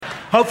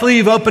Hopefully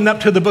you've opened up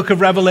to the book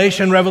of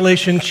Revelation,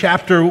 Revelation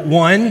chapter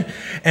 1,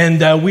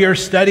 and we are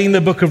studying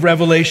the book of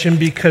Revelation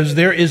because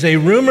there is a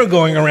rumor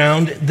going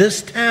around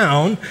this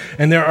town,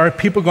 and there are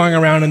people going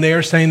around and they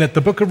are saying that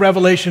the book of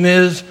Revelation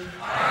is,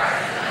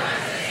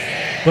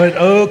 but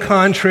au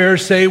contraire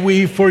say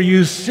we, for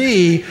you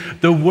see,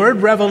 the word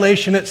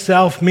revelation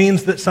itself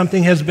means that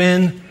something has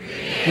been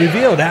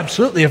revealed.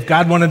 Absolutely. If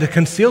God wanted to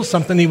conceal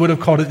something, he would have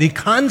called it the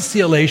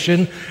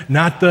concealation,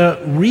 not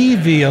the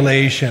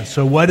revelation.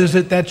 So what is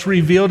it that's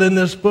revealed in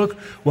this book?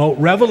 Well,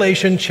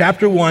 Revelation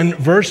chapter 1,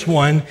 verse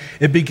 1,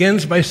 it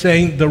begins by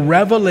saying the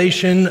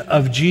revelation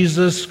of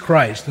Jesus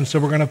Christ. And so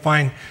we're going to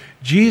find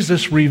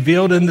Jesus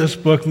revealed in this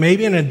book,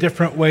 maybe in a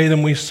different way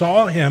than we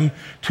saw him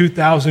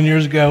 2,000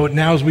 years ago.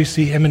 Now as we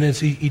see him in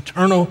his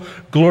eternal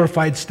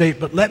glorified state.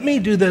 But let me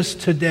do this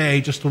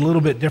today just a little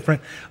bit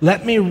different.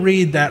 Let me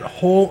read that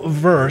whole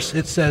verse.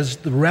 It says,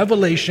 the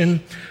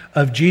revelation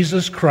of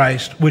Jesus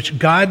Christ, which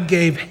God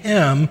gave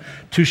him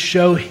to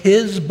show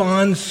his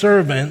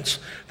bondservants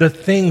the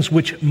things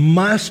which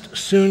must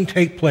soon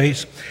take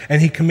place.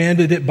 And he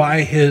commanded it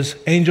by his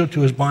angel to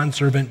his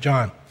bondservant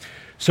John.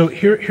 So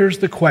here's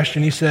the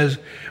question. He says,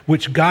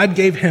 which God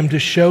gave him to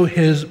show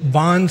his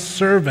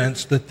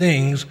bondservants the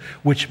things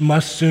which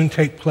must soon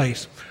take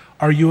place.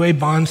 Are you a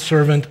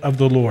bondservant of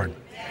the Lord?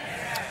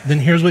 Yes. Then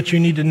here's what you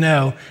need to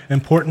know,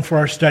 important for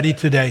our study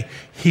today.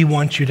 He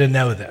wants you to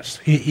know this.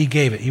 He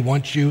gave it. He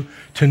wants you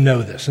to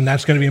know this, and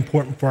that's going to be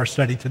important for our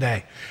study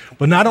today.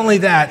 But not only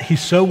that, he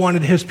so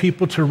wanted his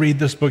people to read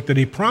this book that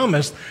he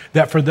promised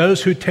that for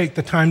those who take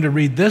the time to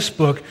read this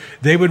book,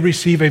 they would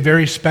receive a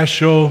very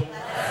special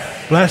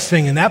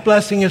blessing, and that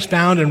blessing is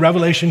found in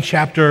Revelation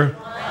chapter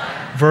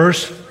 1,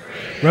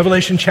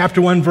 Revelation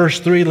chapter 1,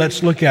 verse 3.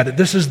 Let's look at it.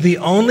 This is the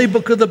only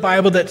book of the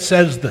Bible that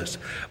says this.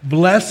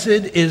 Blessed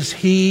is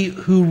he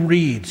who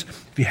reads.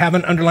 If you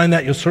haven't underlined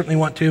that, you'll certainly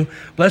want to.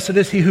 Blessed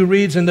is he who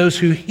reads and those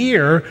who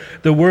hear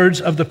the words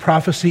of the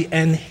prophecy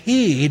and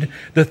heed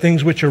the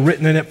things which are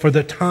written in it, for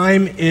the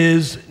time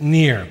is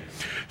near.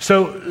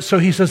 So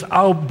he says,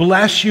 I'll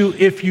bless you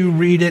if you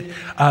read it.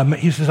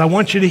 He says, I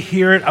want you to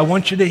hear it. I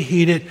want you to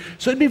heed it.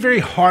 So it'd be very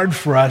hard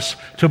for us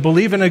to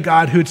believe in a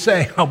God who'd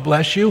say, I'll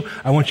bless you.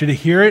 I want you to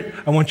hear it.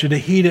 I want you to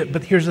heed it.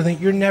 But here's the thing,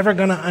 you're never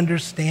going to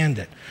understand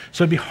it.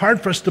 So it'd be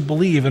hard for us to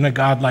believe in a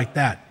God like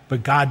that.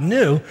 But God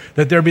knew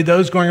that there'd be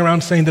those going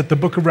around saying that the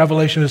book of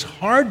Revelation is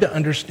hard to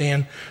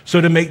understand. So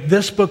to make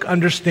this book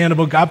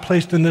understandable, God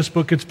placed in this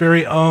book its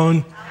very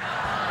own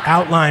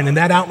outline. And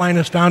that outline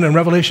is found in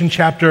Revelation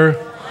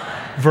chapter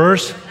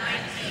verse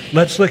 19.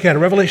 Let's look at it.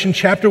 Revelation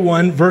chapter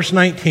 1, verse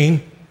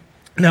 19.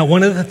 Now,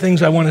 one of the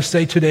things I want to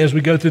say today as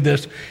we go through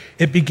this,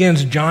 it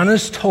begins, John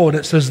is told,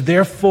 it says,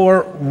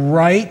 therefore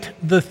write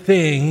the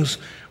things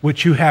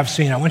which you have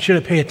seen. I want you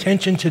to pay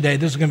attention today.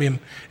 This is going to be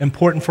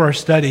important for our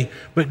study.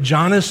 But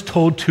John is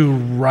told to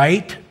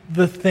write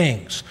the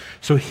things.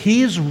 So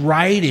he's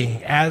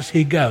writing as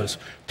he goes.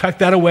 Tuck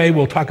that away.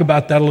 We'll talk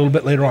about that a little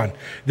bit later on.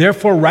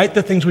 Therefore, write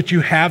the things which you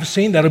have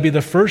seen. That'll be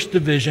the first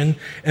division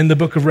in the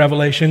book of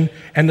Revelation.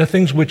 And the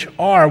things which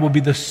are will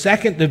be the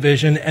second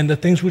division. And the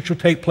things which will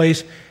take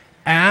place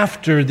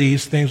after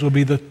these things will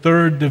be the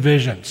third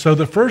division. So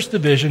the first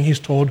division, he's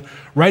told,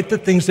 write the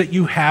things that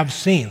you have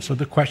seen. So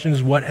the question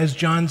is, what has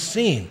John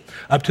seen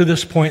up to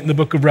this point in the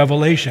book of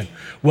Revelation?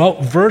 Well,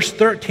 verse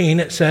 13,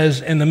 it says,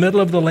 in the middle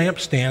of the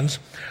lampstands,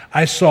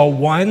 I saw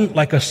one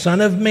like a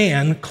son of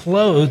man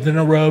clothed in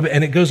a robe,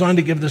 and it goes on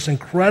to give this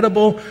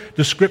incredible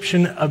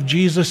description of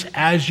Jesus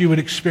as you would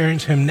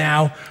experience him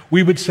now,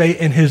 we would say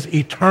in his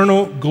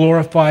eternal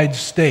glorified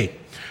state.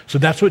 So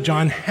that's what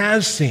John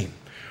has seen.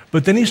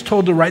 But then he's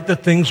told to write the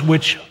things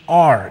which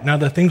are. Now,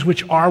 the things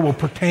which are will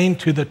pertain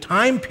to the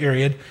time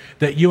period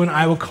that you and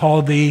I will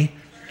call the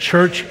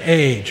church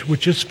age,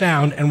 which is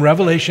found in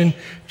Revelation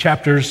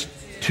chapters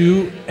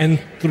 2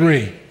 and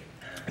 3.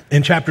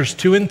 In chapters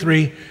 2 and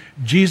 3,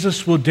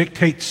 Jesus will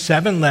dictate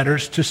 7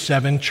 letters to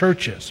 7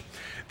 churches.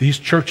 These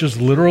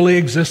churches literally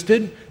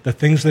existed. The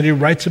things that he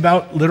writes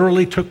about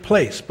literally took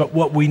place. But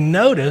what we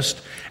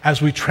noticed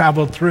as we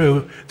traveled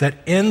through, that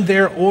in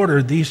their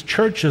order, these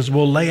churches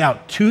will lay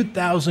out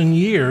 2,000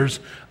 years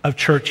of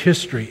church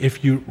history.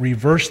 If you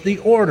reverse the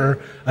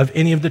order of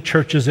any of the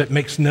churches, it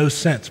makes no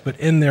sense. But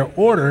in their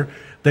order,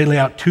 they lay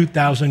out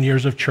 2,000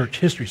 years of church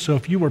history. So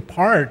if you were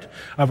part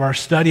of our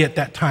study at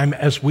that time,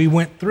 as we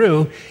went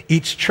through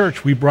each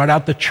church, we brought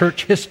out the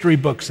church history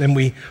books and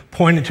we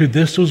pointed to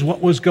this was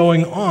what was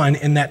going on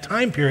in that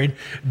time period,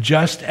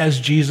 just as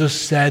Jesus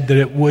said that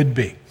it would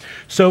be.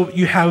 So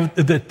you have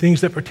the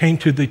things that pertain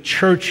to the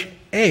church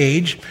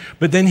age,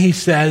 but then he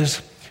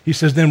says,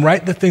 then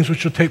write the things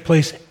which will take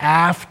place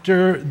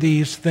after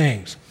these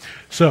things.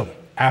 So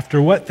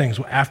after what things?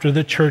 Well, after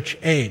the church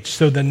age.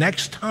 So the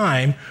next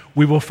time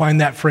we will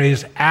find that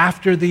phrase,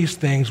 after these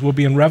things, will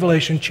be in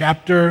Revelation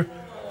chapter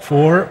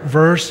 4,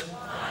 verse.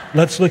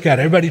 Let's look at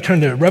it. Everybody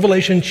turn to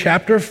Revelation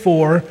chapter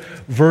 4,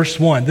 verse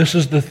 1. This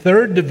is the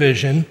third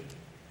division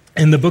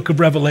in the book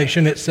of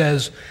Revelation. It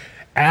says,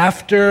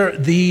 After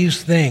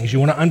these things, you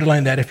want to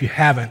underline that if you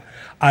haven't,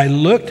 I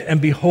looked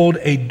and behold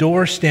a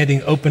door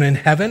standing open in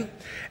heaven,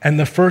 and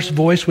the first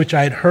voice which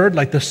I had heard,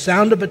 like the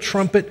sound of a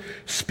trumpet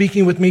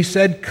speaking with me,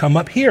 said, come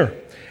up here,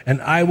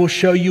 and I will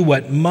show you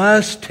what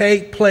must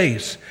take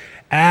place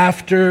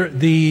after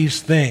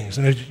these things.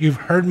 And as you've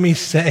heard me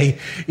say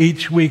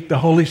each week, the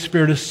Holy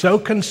Spirit is so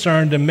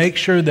concerned to make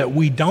sure that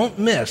we don't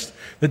miss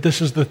that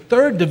this is the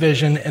third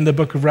division in the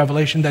book of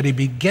Revelation, that he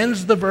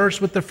begins the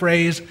verse with the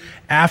phrase,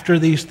 after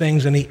these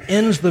things, and he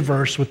ends the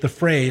verse with the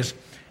phrase,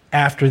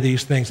 after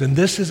these things. And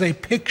this is a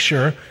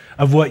picture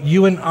of what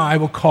you and I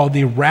will call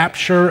the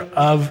rapture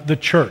of the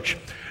church.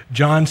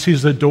 John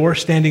sees the door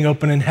standing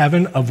open in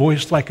heaven, a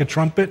voice like a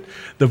trumpet.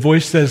 The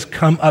voice says,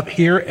 come up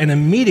here. And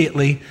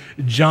immediately,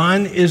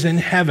 John is in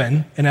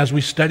heaven. And as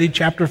we studied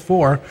chapter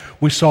 4,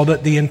 we saw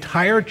that the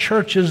entire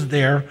church is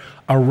there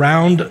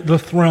around the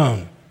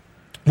throne.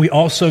 We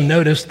also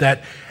noticed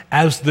that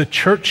as the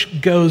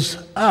church goes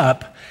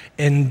up,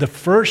 in the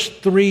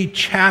first 3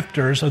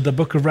 chapters of the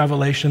book of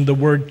Revelation, the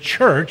word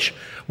church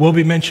will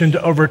be mentioned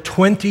over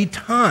 20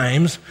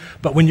 times.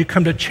 But when you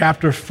come to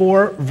chapter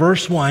 4,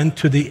 verse 1,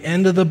 to the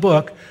end of the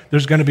book,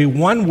 there's going to be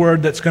one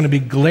word that's going to be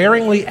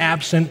glaringly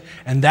absent,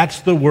 and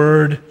that's the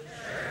word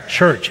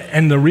church.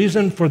 And the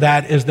reason for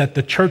that is that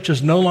the church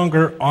is no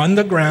longer on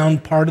the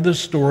ground, part of the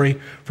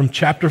story from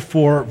chapter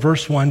 4,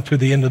 verse 1 to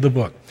the end of the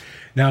book.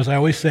 Now, as I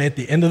always say, at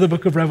the end of the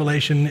book of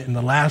Revelation, in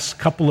the last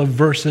couple of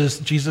verses,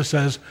 Jesus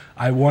says,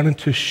 I wanted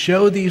to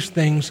show these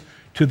things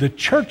to the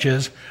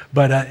churches,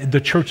 but the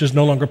church is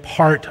no longer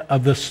part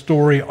of the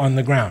story on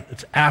the ground.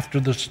 It's after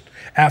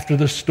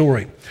the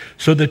story.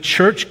 So the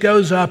church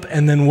goes up,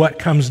 and then what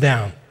comes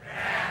down?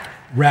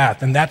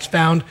 Wrath. And that's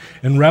found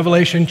in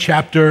Revelation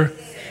chapter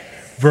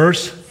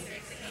 6,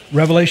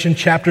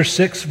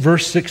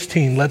 verse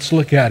 16. Let's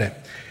look at it.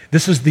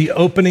 This is the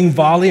opening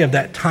volley of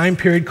that time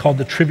period called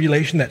the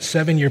tribulation, that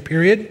 7-year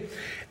period.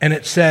 And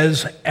it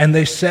says, and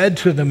they said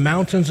to the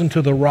mountains and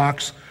to the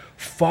rocks,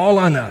 fall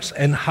on us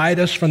and hide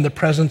us from the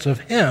presence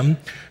of him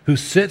who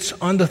sits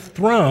on the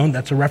throne,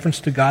 that's a reference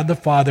to God the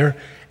Father,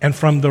 and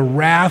from the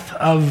wrath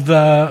of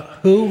the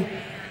who?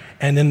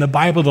 And in the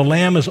Bible, the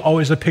Lamb is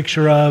always a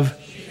picture of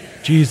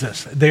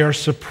Jesus. They are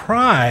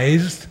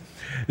surprised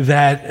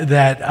that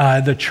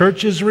the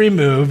church is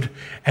removed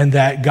and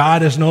that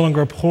God is no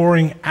longer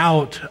pouring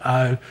out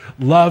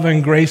love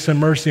and grace and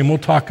mercy, and we'll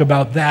talk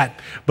about that.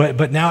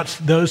 But now it's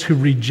those who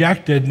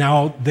rejected,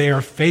 now they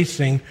are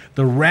facing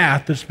the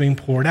wrath that's being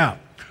poured out.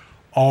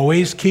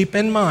 Always keep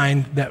in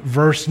mind that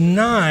verse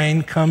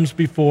 9 comes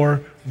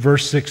before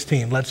verse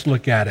 16. Let's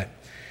look at it.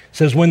 It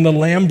says, when the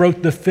Lamb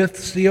broke the 5th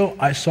seal,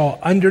 I saw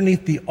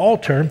underneath the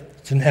altar,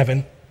 it's in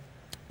heaven,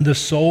 the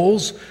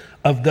souls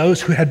of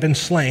those who had been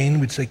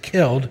slain, we'd say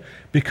killed,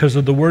 because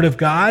of the word of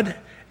God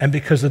and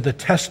because of the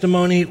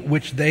testimony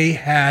which they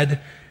had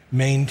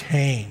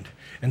maintained.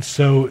 And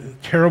so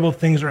terrible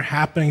things are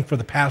happening for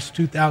the past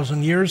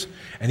 2,000 years,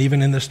 and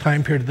even in this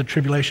time period of the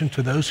tribulation,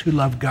 to those who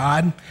love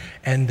God.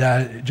 And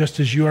just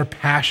as you are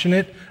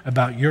passionate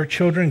about your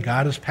children,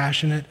 God is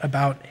passionate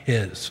about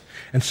his.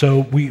 And so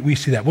we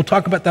see that. We'll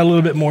talk about that a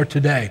little bit more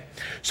today.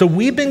 So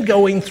we've been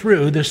going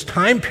through this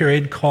time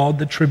period called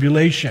the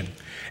tribulation.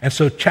 And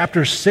so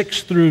chapters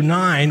 6 through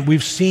 9,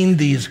 we've seen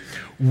these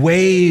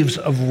waves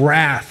of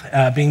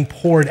wrath being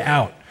poured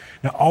out.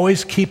 Now,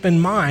 always keep in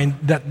mind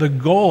that the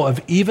goal of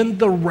even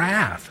the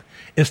wrath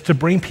is to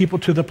bring people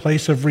to the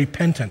place of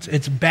repentance.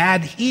 It's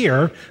bad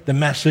here, the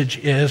message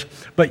is,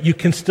 but you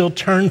can still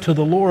turn to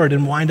the Lord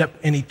and wind up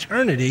in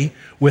eternity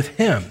with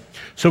him.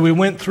 So we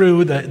went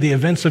through the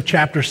events of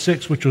chapter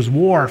 6, which was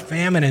war,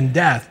 famine, and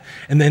death.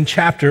 And then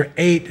chapter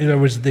 8, there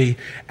was the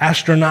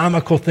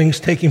astronomical things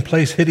taking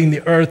place, hitting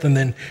the earth. And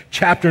then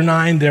chapter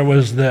 9, there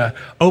was the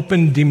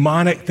open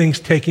demonic things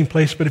taking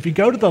place. But if you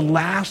go to the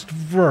last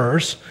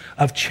verse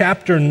of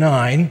chapter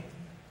 9,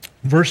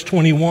 verse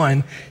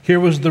 21, here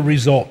was the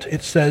result.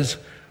 It says,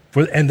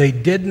 and they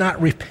did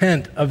not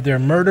repent of their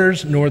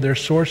murders, nor their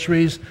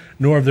sorceries,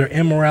 nor of their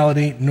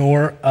immorality,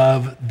 nor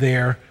of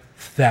their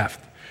theft.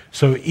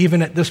 So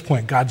even at this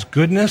point, God's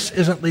goodness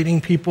isn't leading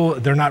people.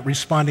 They're not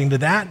responding to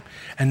that.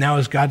 And now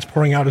as God's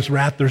pouring out his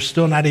wrath, they're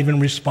still not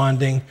even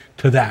responding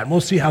to that. And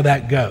we'll see how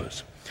that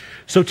goes.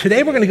 So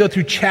today we're going to go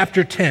through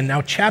chapter 10.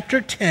 Now,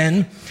 chapter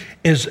 10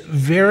 is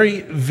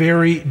very,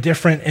 very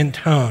different in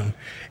tone.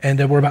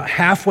 And we're about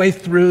halfway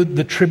through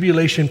the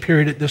tribulation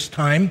period at this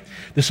time.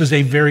 This is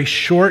a very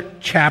short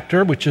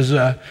chapter, which is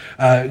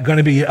going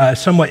to be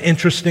somewhat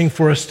interesting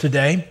for us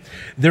today.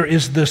 There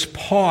is this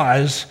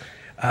pause.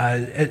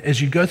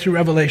 As you go through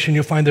Revelation,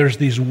 you'll find there's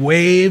these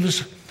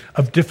waves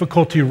of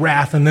difficulty,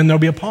 wrath, and then there'll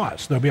be a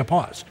pause. There'll be a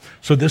pause.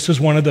 So this is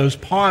one of those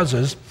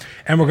pauses,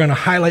 and we're going to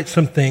highlight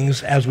some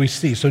things as we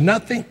see. So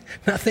nothing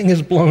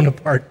is blown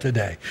apart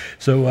today.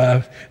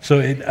 So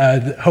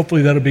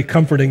hopefully that'll be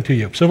comforting to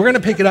you. So we're going to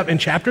pick it up in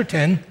chapter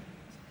 10.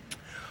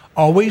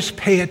 Always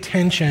pay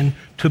attention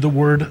to the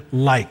word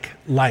like,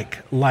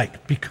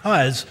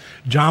 because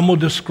John will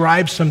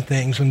describe some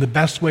things, and the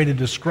best way to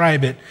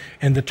describe it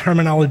and the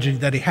terminology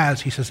that he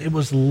has, he says, it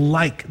was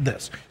like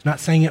this. He's not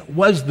saying it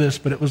was this,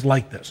 but it was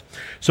like this.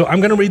 So I'm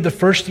going to read the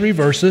first 3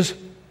 verses,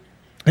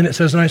 and it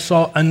says, and I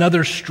saw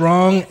another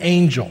strong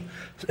angel.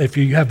 If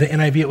you have the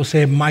NIV, it will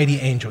say a mighty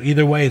angel.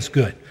 Either way, it's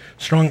good.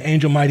 Strong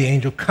angel, mighty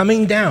angel,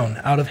 coming down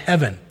out of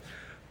heaven,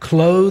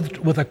 clothed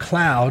with a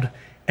cloud,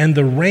 and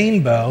the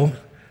rainbow,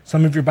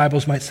 some of your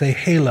Bibles might say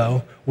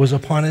halo, was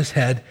upon his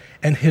head,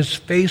 and his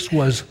face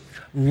was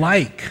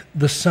like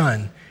the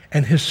sun,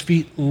 and his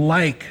feet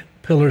like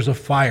pillars of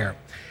fire.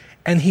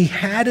 And he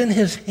had in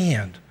his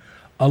hand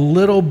a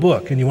little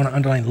book, and you want to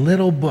underline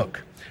little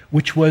book,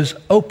 which was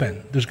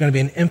open. There's going to be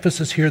an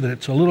emphasis here that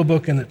it's a little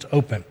book and it's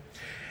open.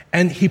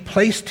 And he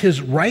placed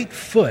his right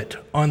foot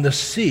on the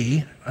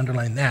sea,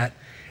 underline that,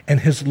 and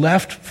his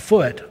left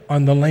foot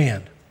on the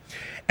land.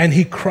 And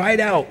he cried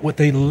out with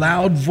a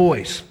loud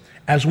voice,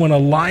 as when a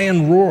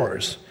lion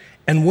roars.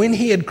 And when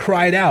he had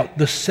cried out,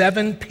 the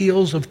 7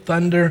 peals of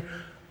thunder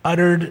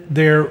uttered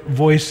their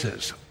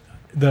voices.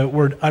 The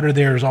word utter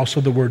there is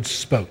also the word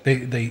spoke.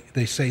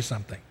 They say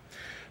something.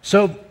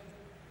 So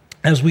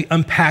as we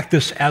unpack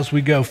this as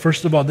we go,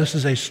 first of all, this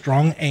is a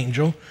strong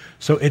angel.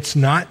 So it's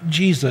not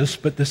Jesus,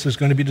 but this is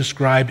going to be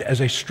described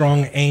as a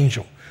strong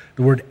angel.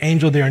 The word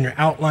angel there in your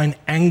outline,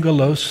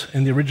 angelos,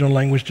 in the original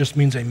language just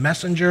means a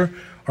messenger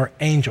or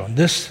angel. And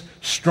this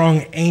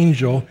strong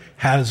angel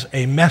has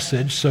a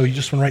message, so you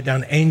just want to write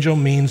down angel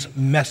means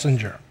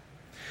messenger.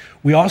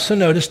 We also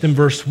noticed in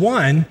verse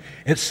 1,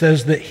 it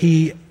says that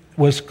he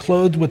was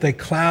clothed with a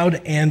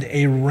cloud and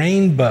a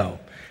rainbow.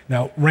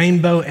 Now,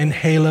 rainbow and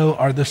halo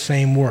are the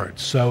same word,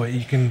 so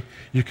you can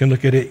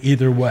look at it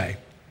either way.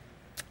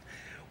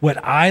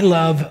 What I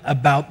love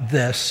about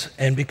this,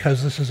 and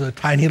because this is a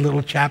tiny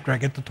little chapter, I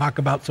get to talk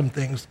about some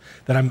things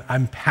that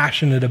I'm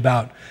passionate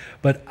about,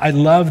 but I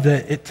love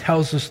that it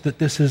tells us that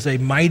this is a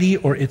mighty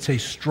or it's a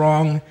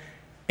strong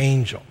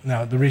angel.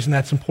 Now, the reason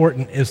that's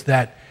important is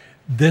that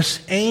this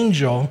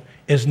angel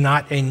is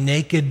not a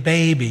naked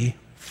baby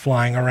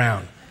flying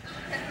around.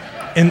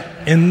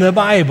 In the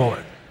Bible,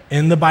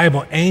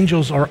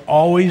 angels are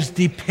always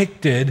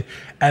depicted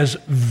as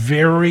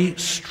very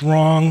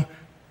strong,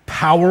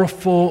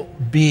 powerful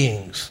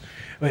beings.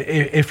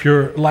 If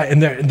you're like,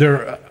 and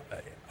they're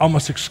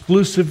almost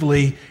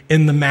exclusively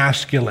in the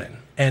masculine.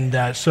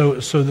 And so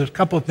there's a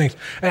couple of things.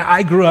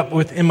 I grew up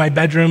with, in my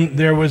bedroom,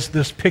 there was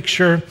this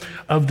picture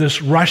of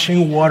this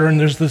rushing water, and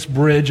there's this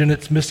bridge, and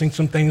it's missing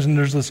some things, and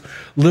there's this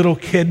little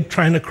kid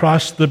trying to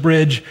cross the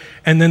bridge,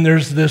 and then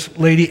there's this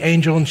lady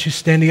angel, and she's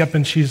standing up,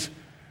 and she's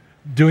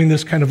doing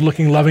this kind of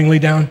looking lovingly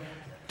down.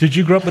 Did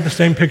you grow up with the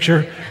same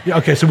picture? Yeah,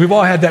 okay, so we've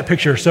all had that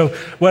picture. So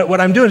what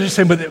I'm doing is just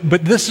saying,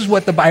 but this is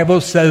what the Bible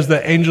says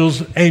that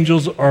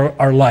angels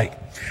are like.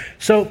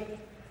 So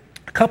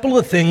a couple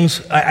of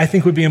things I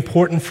think would be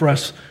important for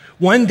us.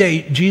 One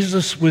day,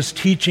 Jesus was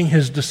teaching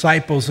his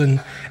disciples,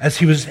 and as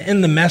he was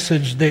in the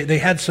message, they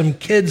had some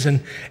kids,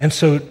 and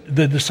so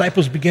the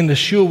disciples began to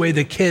shoo away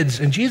the kids.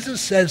 And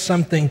Jesus says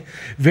something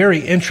very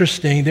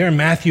interesting there in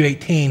Matthew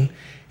 18.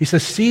 He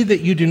says, see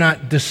that you do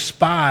not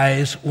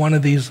despise one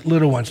of these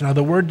little ones. Now,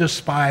 the word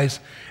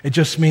despise, it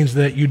just means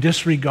that you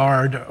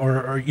disregard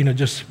or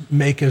just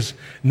make as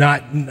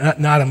not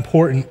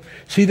important.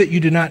 See that you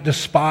do not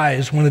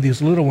despise one of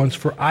these little ones,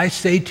 for I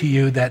say to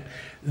you that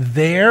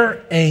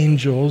their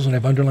angels, and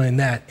I've underlined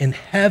that, in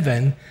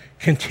heaven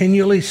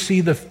continually see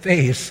the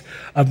face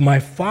of my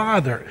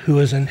Father who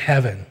is in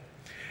heaven.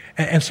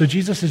 And so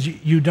Jesus says,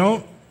 you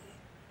don't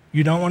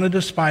want to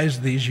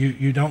despise these.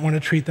 You don't want to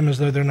treat them as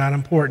though they're not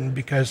important,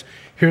 because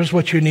here's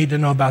what you need to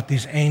know about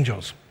these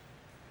angels.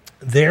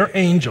 Their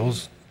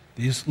angels,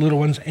 these little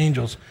ones,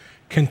 angels,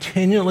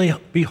 continually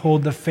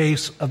behold the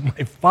face of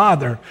my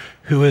Father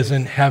who is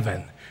in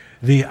heaven.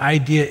 The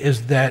idea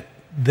is that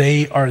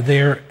they are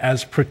there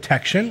as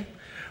protection,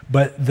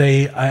 but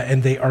they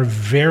are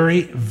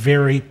very,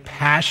 very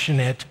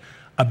passionate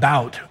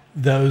about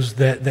those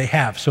that they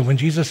have. So when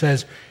Jesus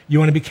says, you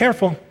want to be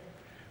careful,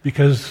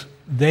 because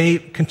they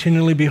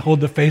continually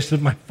behold the face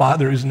of my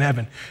Father who's in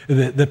heaven.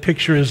 The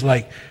picture is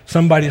like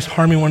somebody's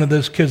harming one of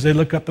those kids. They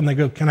look up and they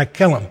go, can I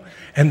kill him?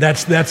 And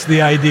that's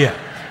the idea.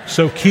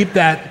 So keep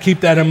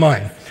that in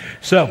mind.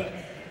 So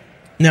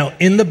now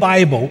in the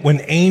Bible,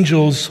 when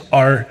angels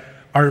are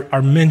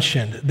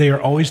mentioned, they are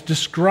always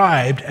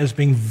described as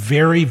being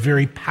very,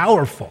 very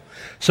powerful.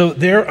 So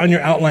there on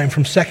your outline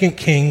from 2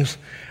 Kings,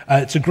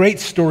 it's a great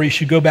story. You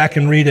should go back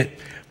and read it.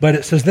 But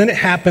it says, then it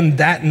happened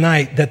that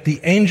night that the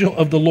angel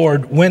of the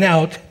Lord went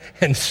out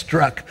and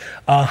struck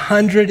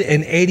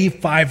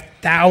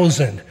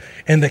 185,000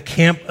 in the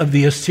camp of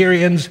the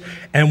Assyrians.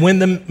 And when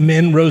the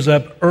men rose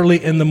up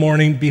early in the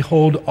morning,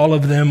 behold, all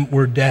of them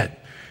were dead.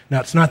 Now,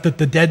 it's not that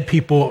the dead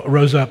people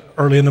rose up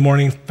early in the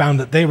morning, found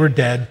that they were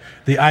dead.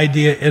 The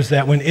idea is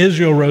that when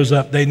Israel rose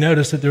up, they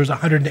noticed that there was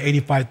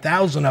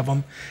 185,000 of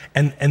them,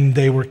 and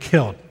they were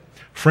killed.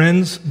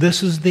 Friends,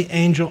 this is the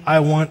angel I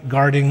want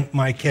guarding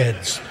my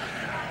kids.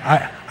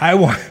 I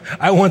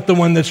want the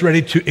one that's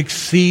ready to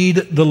exceed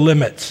the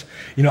limits.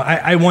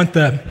 I've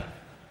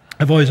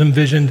always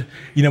envisioned,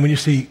 when you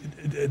see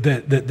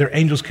that their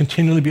angels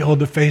continually behold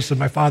the face of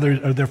my Father,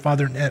 or their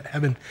Father in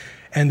heaven.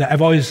 And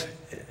I've always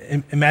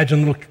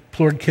imagined little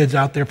poor kids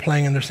out there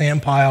playing in their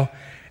sand pile,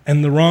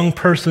 and the wrong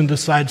person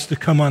decides to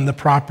come on the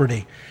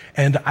property.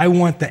 And I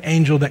want the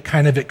angel that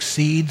kind of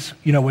exceeds,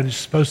 what he's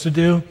supposed to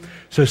do.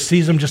 So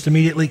sees them just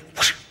immediately,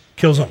 whoosh,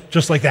 kills them,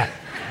 just like that.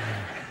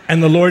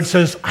 And the Lord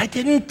says, I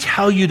didn't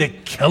tell you to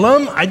kill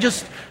them. I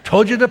just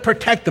told you to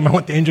protect them. I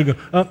want the angel to go,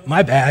 oh,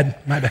 my bad.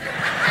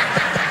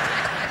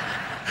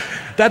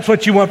 That's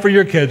what you want for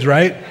your kids,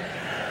 right?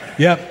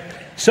 Yep.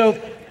 So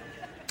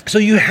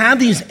you have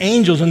these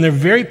angels, and they're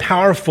very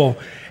powerful.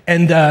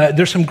 And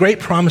there's some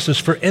great promises.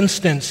 For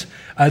instance,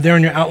 there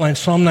in your outline,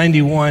 Psalm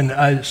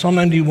 91. Psalm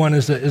 91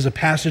 is a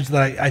passage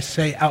that I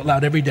say out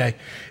loud every day.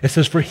 It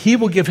says, for he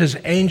will give his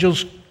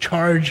angels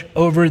charge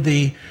over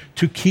thee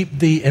to keep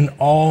thee in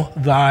all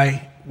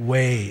thy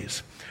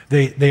ways.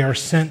 They are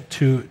sent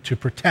to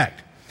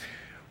protect.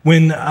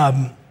 When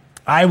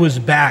I was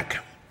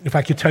back, if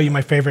I could tell you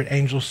my favorite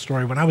angel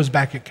story, when I was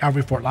back at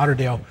Calvary Fort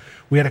Lauderdale,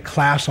 we had a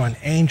class on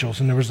angels,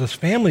 and there was this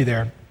family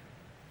there,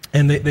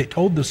 and they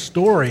told the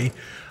story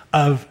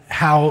of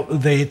how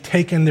they had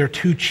taken their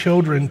 2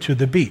 children to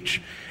the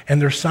beach.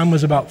 And their son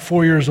was about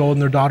 4 years old,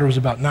 and their daughter was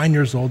about 9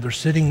 years old. They're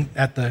sitting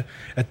right there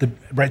at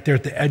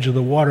the edge of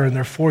the water, and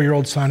their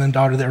 4-year-old son and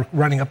daughter, they're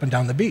running up and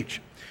down the beach.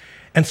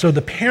 And so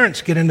the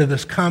parents get into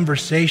this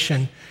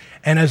conversation,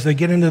 and as they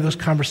get into this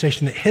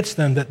conversation, it hits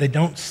them that they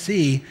don't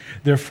see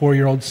their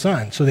 4-year-old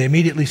son. So they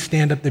immediately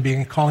stand up, they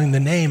begin calling the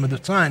name of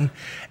the son,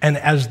 and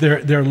as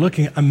they're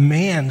looking, a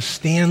man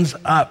stands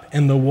up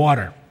in the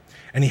water,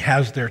 and he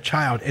has their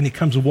child, and he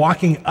comes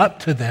walking up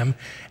to them,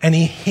 and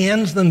he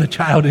hands them the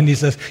child, and he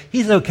says,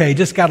 he's okay,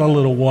 just got a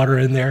little water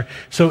in there.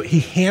 So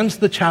he hands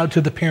the child to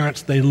the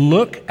parents. They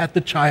look at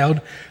the child,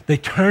 they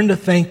turn to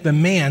thank the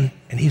man,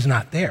 and he's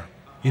not there.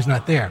 He's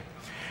not there.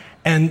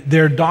 And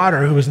their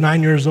daughter, who was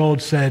 9 years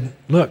old, said,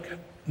 look,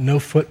 no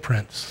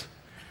footprints.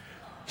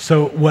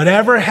 So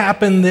whatever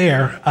happened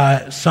there,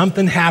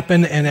 something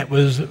happened, and it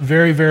was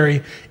very,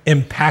 very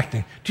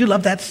impacting. Do you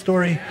love that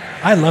story?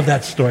 I love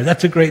that story.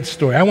 That's a great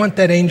story. I want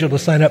that angel to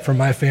sign up for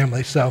my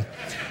family. So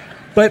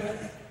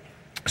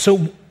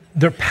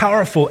they're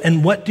powerful.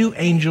 And what do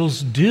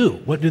angels do?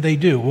 What do they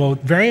do? Well,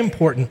 very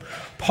important.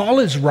 Paul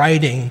is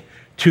writing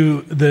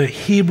to the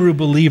Hebrew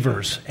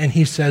believers, and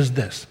he says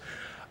this: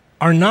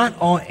 are not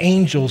all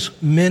angels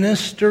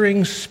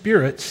ministering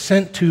spirits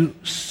sent to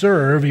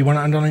serve, you want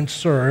to underline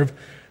serve,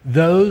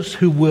 those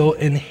who will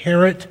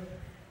inherit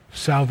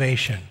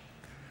salvation?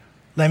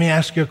 Let me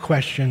ask you a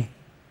question.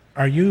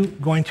 Are you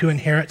going to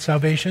inherit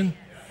salvation?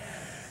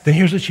 Yes. Then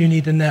here's what you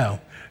need to know.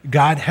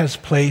 God has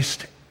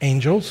placed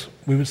angels.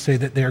 We would say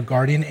that they are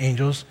guardian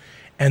angels,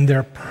 and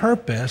their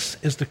purpose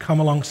is to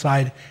come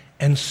alongside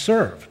and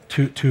serve,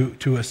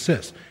 to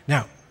assist.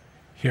 Now,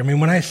 hear me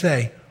when I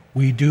say,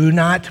 we do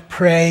not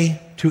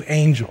pray to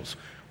angels.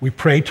 We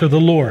pray to the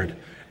Lord.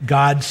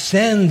 God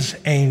sends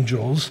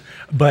angels,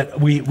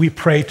 but we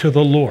pray to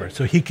the Lord,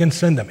 so he can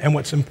send them. And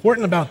what's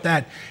important about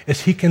that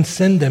is he can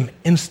send them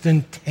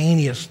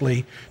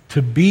instantaneously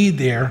to be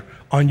there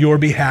on your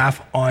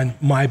behalf, on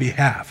my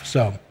behalf.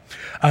 So,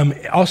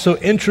 also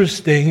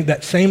interesting,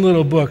 that same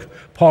little book,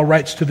 Paul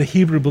writes to the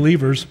Hebrew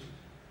believers,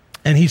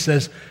 and he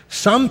says,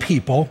 some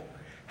people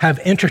have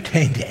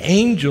entertained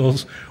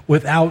angels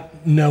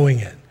without knowing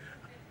it.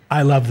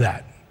 I love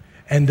that.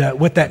 And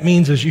what that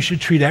means is you should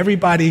treat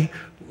everybody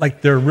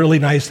like they're really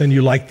nice and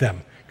you like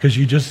them, because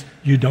you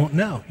don't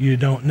know. You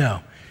don't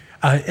know.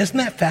 Isn't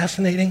that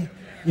fascinating?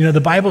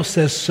 The Bible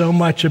says so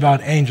much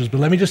about angels,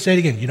 but let me just say it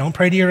again. You don't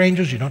pray to your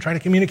angels. You don't try to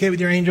communicate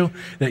with your angel.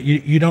 That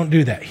you don't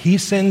do that. He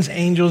sends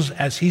angels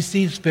as he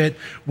sees fit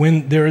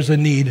when there is a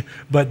need,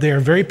 but they are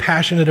very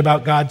passionate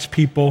about God's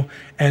people,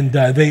 and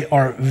they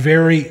are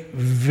very,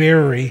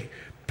 very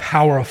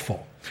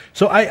powerful.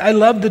 So I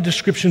love the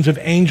descriptions of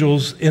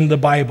angels in the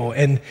Bible.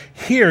 And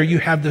here you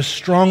have this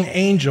strong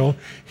angel.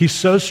 He's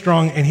so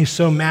strong and he's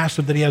so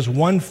massive that he has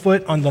 1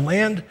 foot on the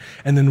land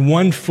and then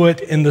 1 foot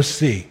in the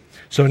sea.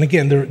 So, and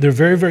again, they're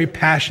very, very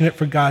passionate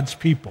for God's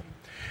people.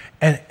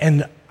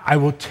 And I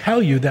will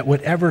tell you that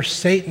whatever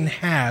Satan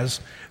has,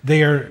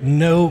 they are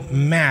no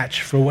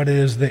match for what it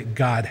is that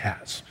God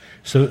has.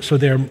 So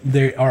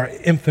they are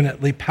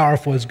infinitely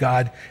powerful as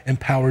God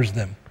empowers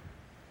them.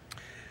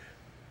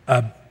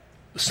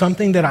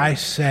 Something that I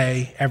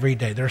say every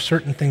day. There are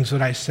certain things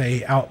that I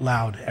say out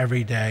loud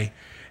every day,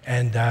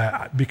 and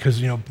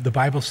because the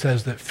Bible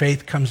says that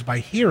faith comes by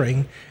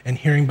hearing, and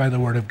hearing by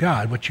the word of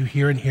God. What you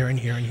hear and hear and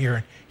hear and hear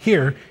and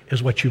hear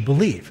is what you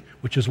believe.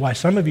 Which is why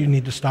some of you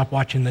need to stop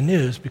watching the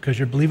news, because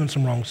you're believing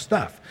some wrong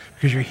stuff,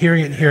 because you're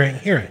hearing it and hearing it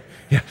and hearing it.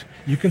 Yeah,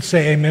 you can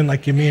say amen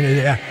like you mean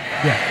it.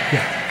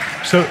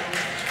 Yeah. So,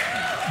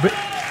 but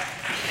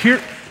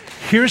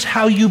here's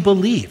how you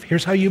believe.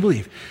 Here's how you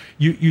believe.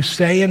 You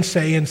say and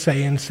say and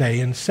say and say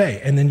and say,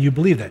 and then you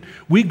believe that.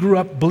 We grew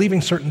up believing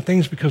certain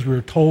things because we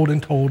were told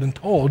and told and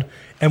told,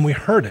 and we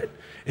heard it.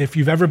 If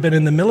you've ever been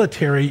in the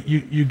military,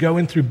 you go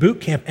in through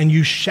boot camp and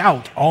you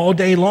shout all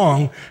day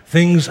long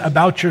things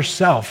about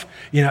yourself,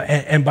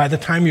 and by the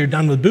time you're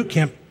done with boot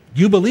camp,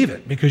 you believe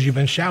it because you've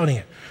been shouting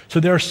it. So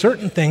there are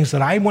certain things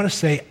that I want to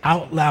say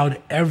out loud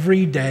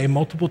every day,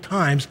 multiple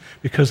times,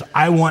 because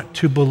I want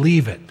to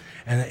believe it.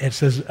 And it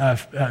says,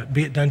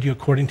 be it done to you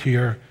according to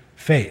your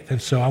faith.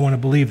 And so I want to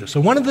believe this.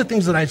 So one of the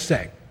things that I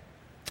say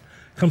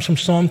comes from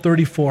Psalm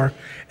 34,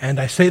 and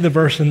I say the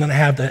verse and then I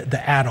have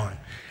the add-on.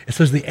 It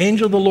says, the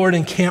angel of the Lord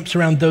encamps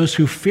around those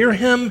who fear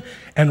him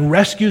and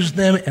rescues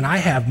them, and I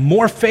have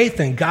more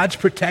faith in God's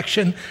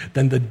protection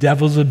than the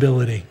devil's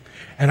ability.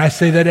 And I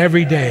say that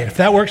every day. If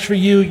that works for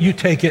you, you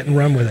take it and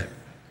run with it.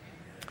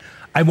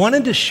 I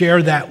wanted to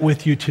share that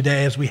with you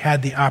today as we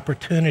had the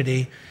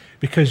opportunity,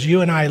 because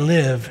you and I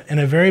live in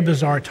a very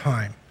bizarre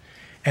time.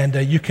 And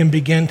you can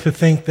begin to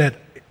think that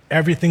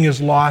everything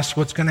is lost,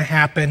 what's going to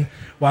happen.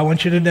 Well, I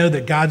want you to know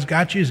that God's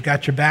got you, he's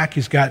got your back,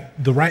 he's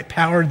got the right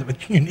power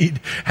that you need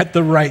at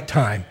the right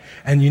time.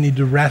 And you need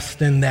to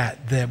rest in that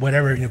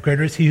whatever,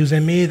 greater is he who's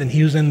in me than he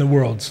who's in the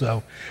world.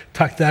 So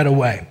tuck that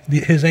away.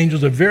 His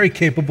angels are very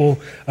capable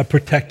of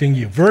protecting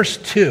you. Verse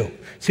 2.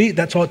 See,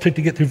 that's all it took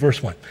to get through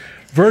verse 1.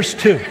 Verse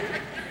 2.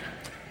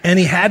 And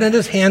he had in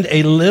his hand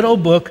a little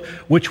book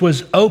which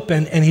was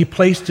open, and he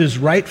placed his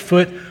right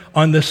foot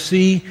on the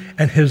sea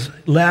and his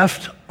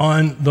left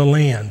on the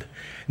land.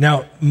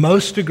 Now,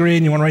 most agree,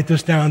 and you want to write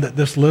this down, that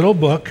this little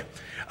book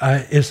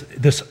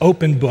this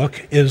open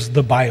book is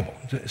the Bible.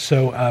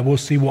 So we'll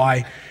see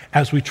why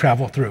as we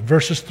travel through.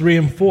 Verses 3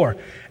 and 4.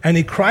 And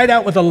he cried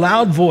out with a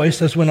loud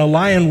voice as when a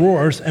lion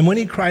roars. And when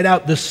he cried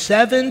out, the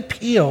 7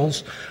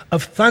 peals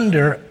of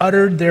thunder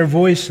uttered their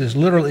voices.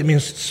 Literally, it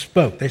means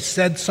spoke. They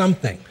said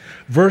something.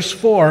 Verse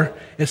 4,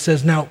 it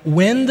says, now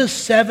when the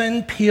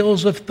 7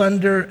 peals of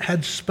thunder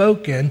had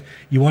spoken,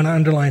 you want to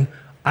underline,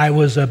 I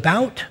was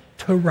about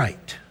to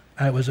write.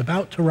 I was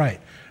about to write.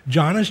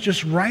 John is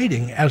just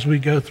writing as we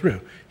go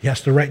through. He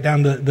has to write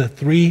down the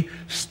 3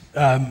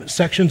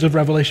 sections of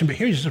Revelation, but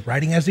here he's just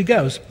writing as he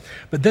goes.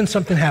 But then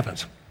something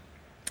happens.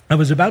 I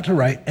was about to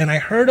write, and I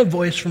heard a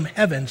voice from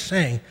heaven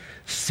saying,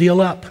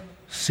 seal up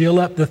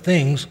the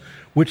things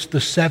which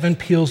the 7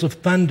 peals of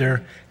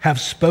thunder have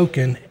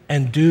spoken,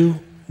 and do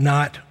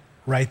not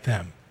write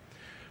them.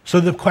 So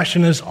the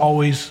question is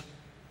always,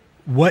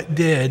 what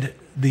did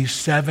these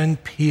 7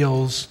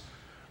 peals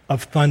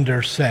of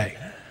thunder say?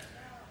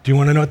 Do you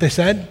want to know what they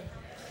said?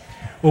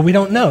 Well, we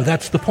don't know.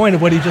 That's the point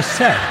of what he just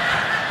said.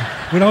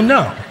 We don't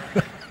know.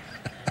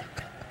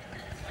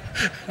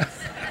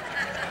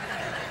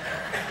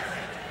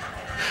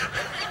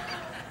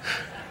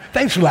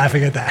 Thanks for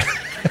laughing at that.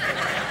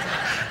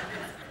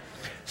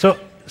 So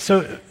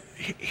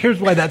here's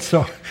why that's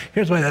so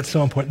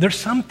important. There's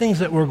some things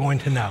that we're going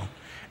to know,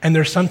 and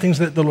there's some things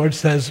that the Lord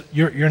says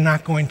you're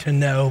not going to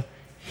know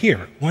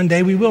here. One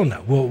day we will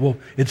know.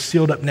 It's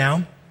sealed up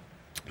now,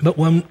 but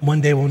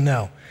one day we'll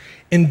know.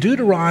 In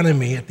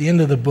Deuteronomy, at the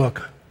end of the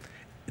book,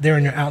 there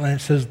in your outline, it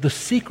says, the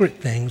secret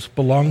things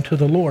belong to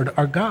the Lord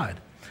our God,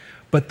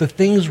 but the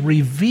things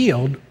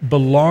revealed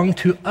belong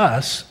to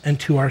us and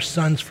to our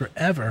sons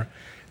forever,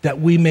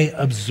 that we may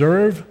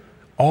observe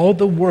all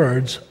the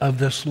words of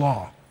this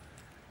law.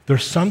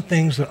 There's some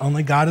things that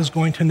only God is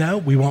going to know.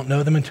 We won't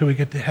know them until we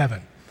get to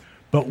heaven.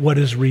 But what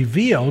is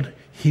revealed,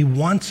 he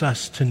wants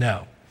us to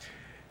know.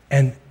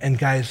 And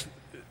guys,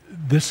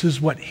 this is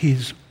what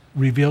he's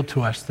revealed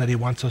to us that he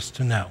wants us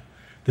to know.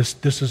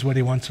 This is what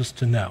he wants us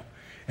to know.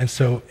 And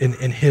so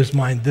in his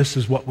mind, this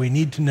is what we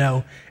need to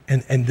know,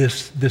 and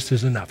this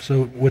is enough.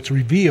 So what's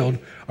revealed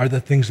are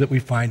the things that we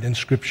find in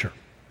Scripture.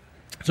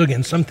 So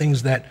again, some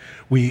things that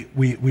we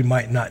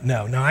might not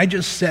know. Now, I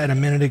just said a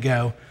minute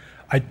ago,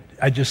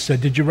 I just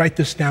said, did you write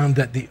this down,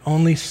 that the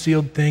only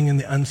sealed thing in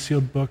the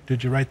unsealed book,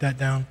 did you write that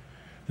down?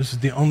 This is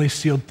the only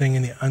sealed thing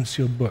in the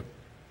unsealed book.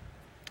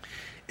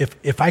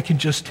 If I could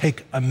just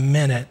take a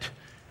minute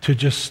to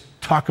just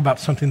talk about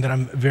something that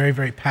I'm very,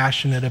 very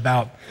passionate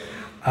about.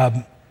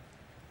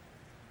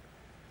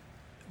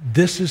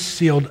 This is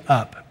sealed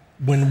up.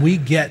 When we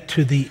get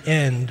to the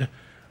end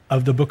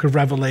of the book of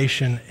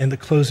Revelation, in the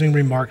closing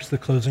remarks, the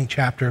closing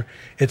chapter,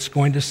 it's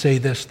going to say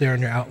this there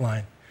in your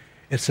outline.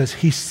 It says,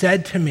 he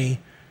said to me,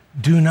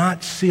 do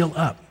not seal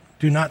up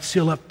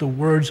the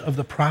words of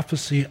the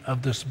prophecy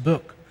of this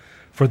book,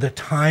 for the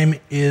time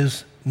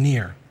is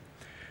near.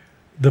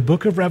 The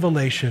book of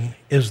Revelation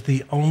is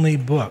the only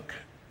book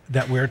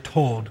that we're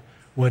told,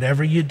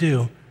 whatever you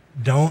do,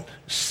 don't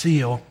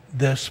seal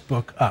this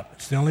book up.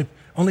 It's the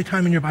only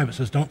time in your Bible it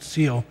says, don't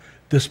seal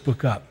this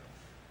book up.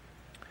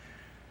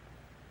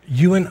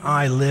 You and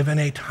I live in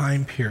a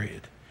time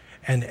period,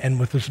 and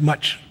with as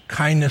much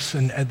kindness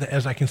and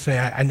as I can say,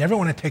 I never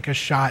want to take a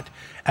shot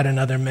at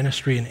another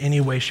ministry in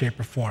any way, shape,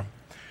 or form.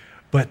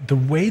 But the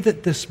way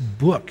that this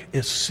book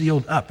is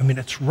sealed up, I mean,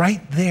 it's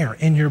right there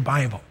in your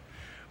Bible,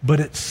 but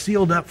it's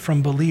sealed up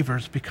from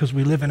believers because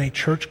we live in a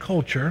church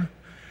culture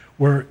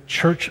where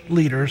church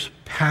leaders,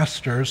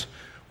 pastors,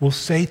 will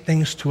say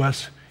things to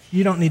us,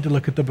 you don't need to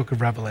look at the book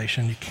of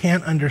Revelation. You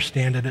can't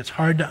understand it. It's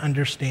hard to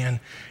understand.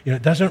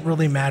 It doesn't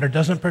really matter. It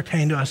doesn't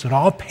pertain to us. It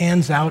all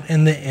pans out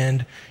in the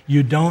end.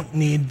 You don't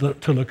need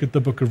to look at the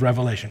book of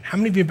Revelation. How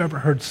many of you have ever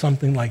heard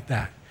something like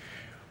that?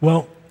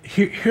 Well,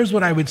 here's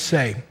what I would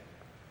say.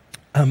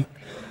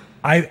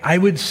 I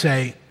would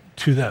say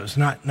to those,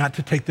 not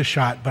to take the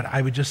shot, but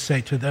I would just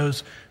say to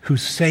those who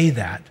say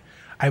that,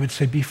 I would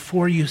say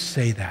before you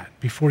say that,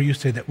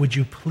 would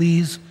you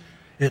please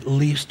at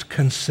least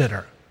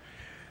consider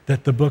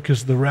that the book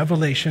is the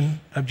revelation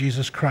of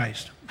Jesus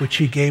Christ, which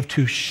he gave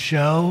to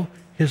show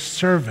his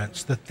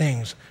servants the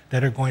things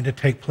that are going to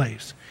take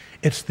place.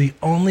 It's the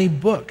only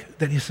book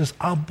that he says,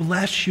 I'll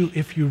bless you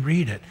if you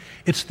read it.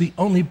 It's the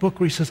only book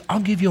where he says, I'll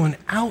give you an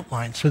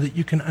outline so that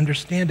you can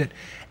understand it.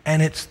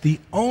 And it's the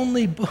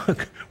only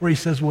book where he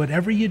says,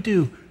 whatever you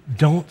do,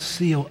 don't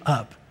seal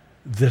up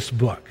this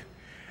book.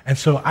 And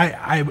so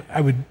I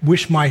would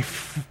wish my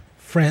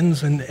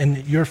friends and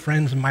your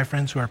friends and my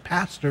friends who are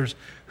pastors,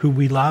 who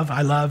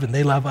I love, and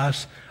they love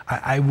us,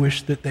 I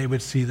wish that they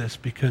would see this,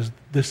 because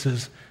this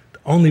is the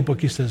only book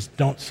he says,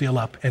 don't seal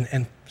up.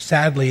 And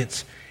sadly,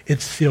 it's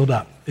sealed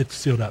up. It's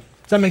sealed up.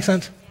 Does that make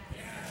sense?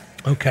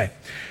 Okay.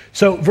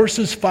 So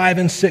verses 5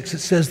 and 6, it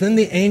says, then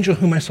the angel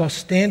whom I saw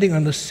standing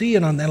on the sea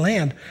and on the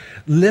land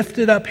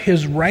lifted up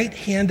his right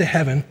hand to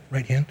heaven,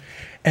 right hand,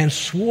 and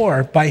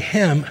swore by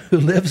him who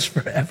lives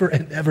forever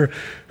and ever,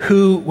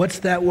 who, what's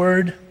that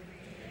word?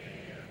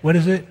 What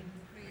is it?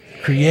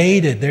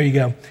 Created. There you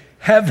go.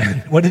 Heaven.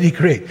 What did he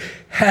create?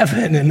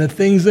 Heaven and the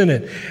things in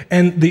it,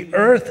 and the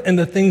earth and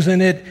the things in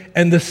it,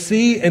 and the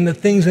sea and the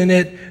things in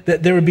it,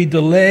 that there would be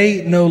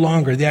delay no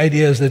longer. The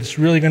idea is that it's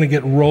really going to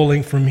get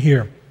rolling from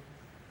here.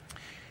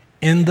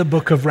 In the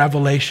book of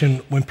Revelation,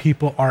 when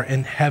people are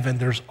in heaven,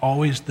 there's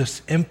always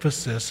this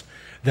emphasis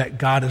that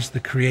God is the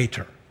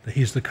creator, that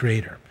he's the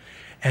creator.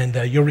 And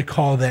you'll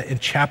recall that in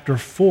chapter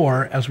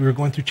 4, as we were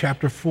going through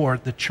chapter 4,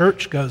 the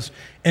church goes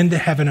into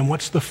heaven, and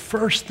what's the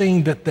first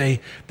thing that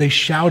they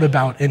shout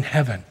about in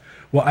heaven?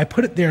 Well, I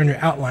put it there in your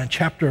outline,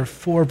 chapter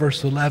 4,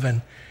 verse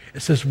 11.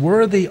 It says,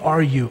 worthy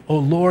are you, O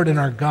Lord and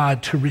our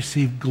God, to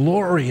receive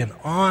glory and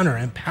honor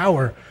and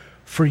power,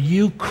 for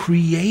you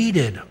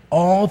created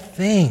all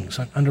things.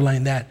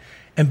 Underline that.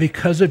 And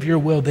because of your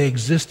will, they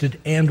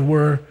existed and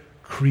were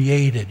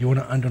created. You want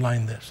to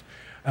underline this.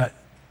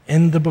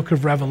 In the book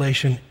of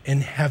Revelation,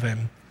 in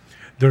heaven,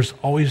 there's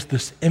always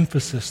this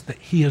emphasis that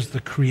he is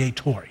the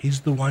creator.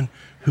 He's the one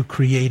who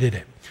created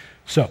it.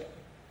 So,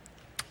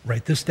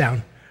 write this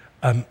down.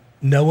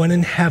 No one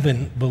in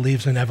heaven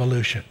believes in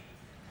evolution.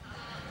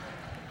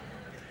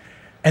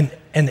 And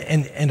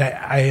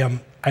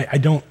I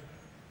don't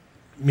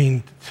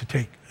mean to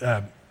take,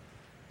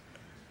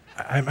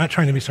 I'm not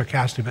trying to be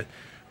sarcastic,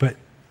 but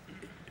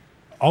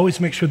always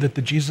make sure that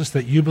the Jesus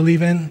that you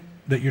believe in,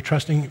 that you're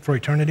trusting for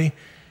eternity,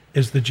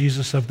 is the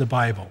Jesus of the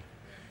Bible.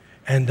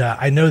 And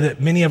I know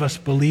that many of us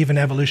believe in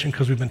evolution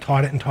because we've been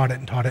taught it and taught it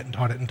and taught it and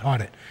taught it and taught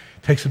it.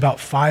 It takes about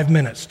 5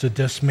 minutes to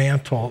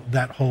dismantle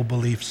that whole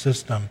belief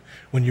system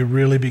when you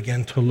really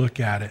begin to look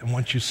at it. And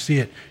once you see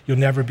it, you'll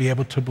never be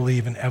able to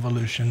believe in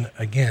evolution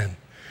again.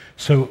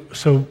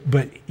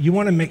 But you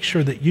want to make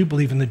sure that you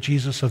believe in the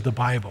Jesus of the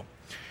Bible.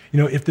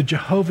 If the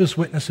Jehovah's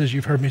Witnesses,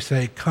 you've heard me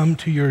say, come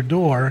to your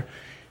door,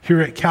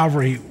 here at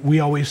Calvary, we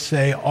always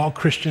say all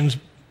Christians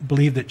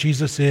believe that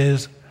Jesus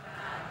is,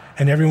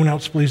 and everyone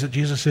else believes that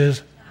Jesus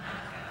is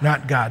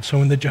not God. So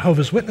when the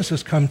Jehovah's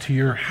Witnesses come to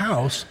your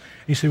house,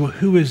 you say, well,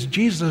 who is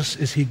Jesus?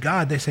 Is he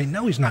God? They say,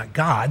 no, he's not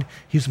God.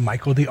 He's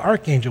Michael the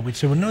Archangel. We'd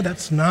say, well, no,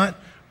 that's not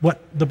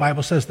what the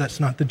Bible says. That's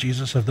not the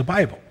Jesus of the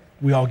Bible.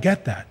 We all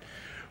get that.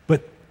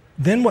 But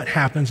then what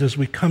happens is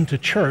we come to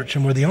church,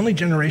 and we're the only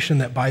generation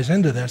that buys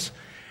into this,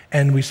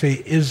 and we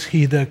say, is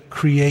he the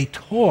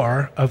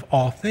creator of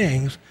all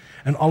things?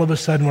 And all of a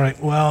sudden we're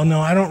like, well, no,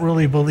 I don't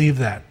really believe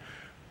that.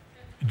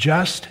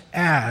 Just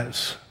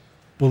as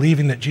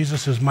believing that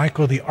Jesus is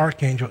Michael the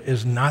Archangel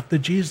is not the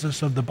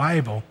Jesus of the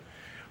Bible,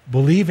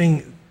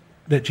 believing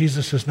that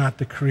Jesus is not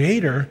the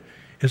creator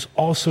is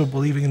also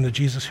believing in the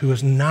Jesus who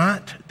is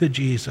not the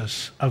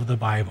Jesus of the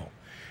Bible.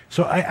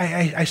 So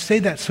I say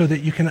that so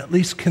that you can at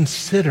least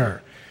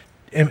consider,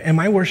 am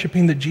I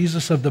worshiping the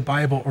Jesus of the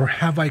Bible, or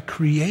have I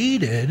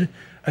created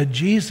a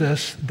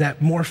Jesus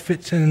that more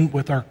fits in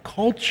with our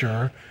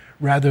culture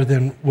rather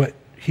than what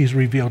he's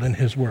revealed in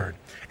his word?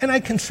 And I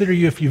consider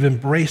you, if you've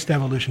embraced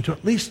evolution, to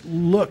at least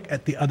look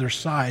at the other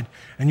side,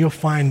 and you'll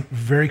find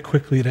very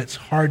quickly that it's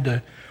hard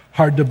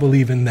to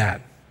believe in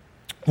that.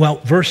 Well,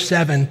 verse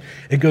 7,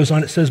 it goes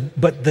on, it says,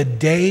 but the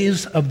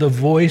days of the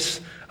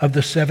voice of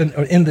the seventh,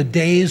 or in the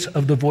days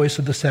of the voice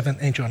of the seventh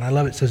angel, and I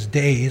love it says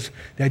days,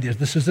 the idea is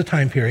this is the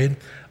time period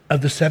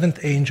of the seventh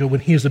angel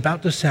when he is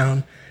about to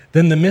sound,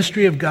 then the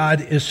mystery of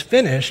God is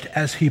finished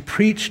as he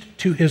preached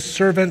to his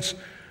servants,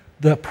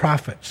 the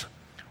prophets.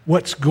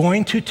 What's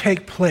going to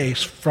take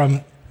place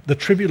from the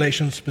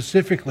tribulation,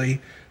 specifically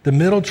the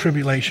middle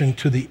tribulation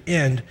to the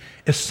end,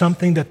 is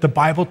something that the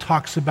Bible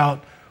talks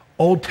about,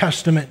 Old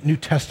Testament, New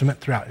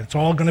Testament throughout. It's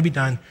all going to be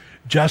done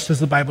just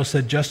as the Bible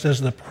said, just as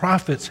the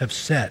prophets have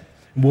said.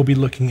 And we'll be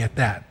looking at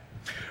that.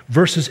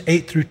 Verses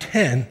 8 through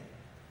 10,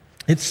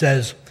 it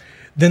says,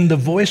 "Then the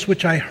voice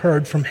which I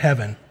heard from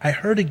heaven, I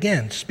heard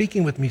again,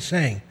 speaking with me,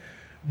 saying,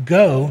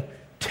 'Go,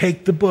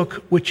 take the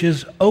book which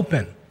is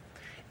open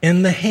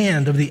in the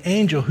hand of the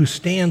angel who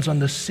stands on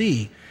the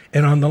sea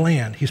and on the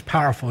land.'" He's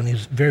powerful and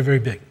he's very, very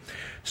big.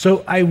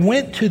 "So I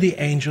went to the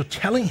angel,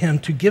 telling him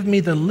to give me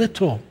the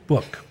little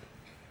book.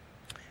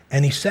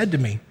 And he said to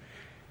me,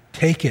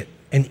 'Take it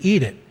and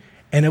eat it,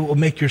 and it will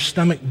make your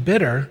stomach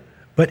bitter,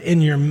 but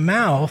in your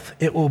mouth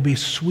it will be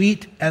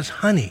sweet as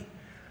honey.'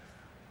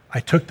 I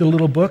took the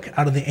little book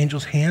out of the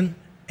angel's hand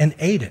and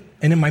ate it.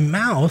 And in my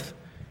mouth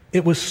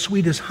it was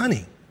sweet as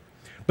honey.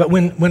 But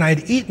when I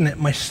had eaten it,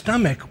 my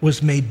stomach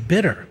was made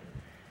bitter.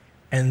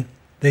 And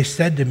they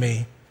said to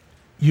me,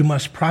 'You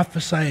must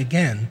prophesy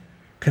again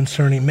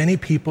concerning many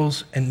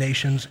peoples and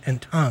nations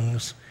and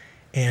tongues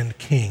and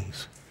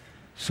kings.'"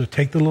 So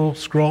take the little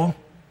scroll,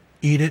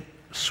 eat it,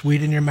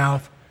 sweet in your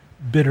mouth,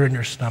 bitter in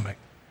your stomach.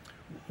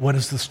 What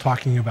is this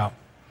talking about?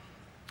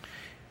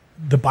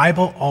 The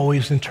Bible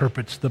always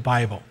interprets the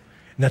Bible.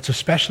 And that's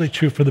especially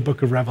true for the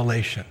book of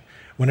Revelation.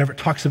 Whenever it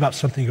talks about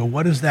something, you go,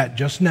 "What is that?"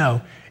 Just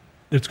know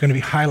it's going to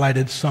be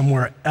highlighted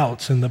somewhere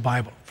else in the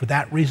Bible. For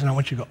that reason, I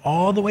want you to go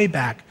all the way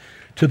back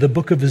to the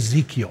book of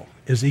Ezekiel,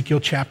 Ezekiel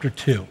chapter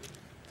 2.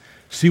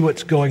 See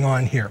what's going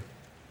on here.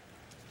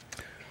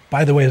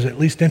 By the way, is it at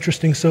least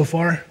interesting so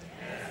far?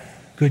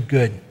 Good,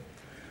 good.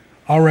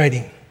 All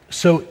righty.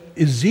 So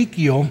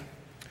Ezekiel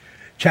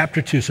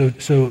chapter 2.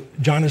 So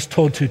John is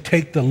told to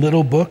take the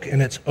little book,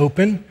 and it's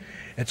open.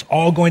 It's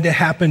all going to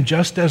happen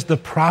just as the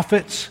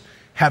prophets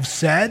have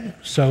said.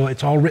 So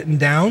it's all written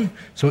down.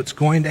 So it's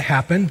going to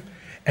happen.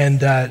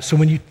 And so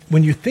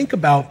when you think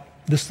about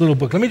this little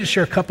book, let me just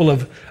share a couple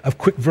of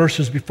quick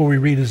verses before we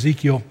read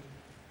Ezekiel.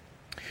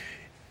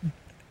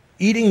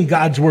 Eating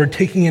God's word,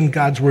 taking in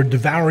God's word,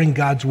 devouring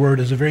God's word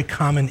is a very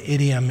common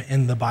idiom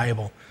in the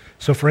Bible.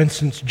 So for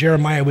instance,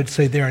 Jeremiah would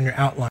say there in your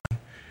outline,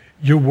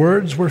 "Your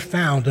words were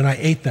found and I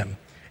ate them,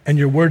 and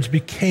your words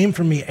became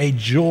for me a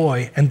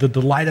joy and the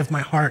delight of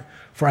my heart,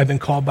 for I've been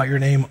called by your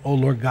name, O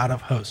Lord God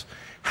of hosts."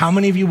 How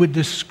many of you would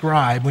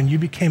describe when you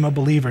became a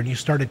believer and you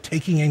started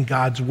taking in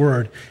God's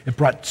word, it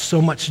brought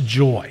so much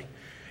joy?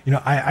 You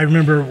know, I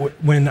remember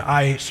when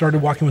I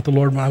started walking with the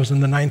Lord when I was in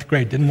the 9th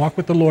grade. Didn't walk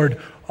with the Lord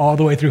all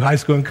the way through high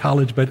school and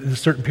college, but in a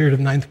certain period of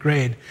 9th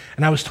grade.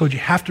 And I was told, you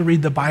have to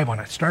read the Bible.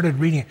 And I started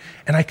reading it,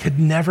 and I could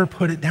never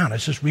put it down. I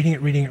was just reading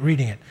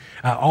it.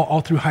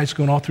 All through high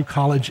school and all through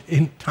college,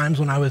 in times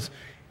when I was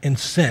in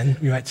sin,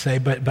 you might say,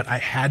 but I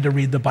had to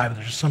read the Bible.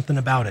 There's just something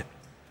about it.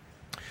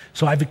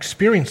 So I've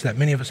experienced that.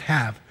 Many of us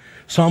have.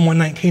 Psalm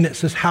 119, it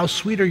says, "How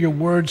sweet are your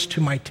words to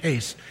my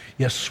taste,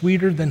 yes,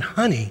 sweeter than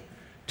honey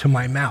to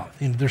my mouth."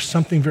 You know, there's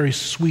something very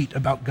sweet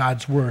about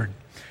God's word.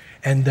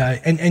 And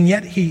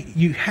yet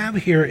you have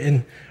here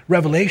in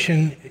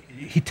Revelation,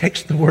 he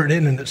takes the word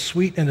in and it's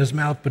sweet in his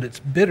mouth, but it's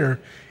bitter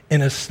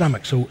in his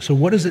stomach. So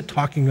what is it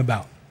talking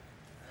about?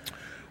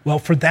 Well,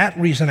 for that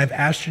reason, I've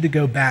asked you to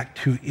go back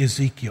to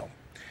Ezekiel.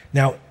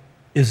 Now,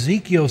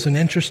 Ezekiel is an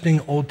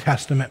interesting Old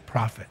Testament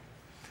prophet.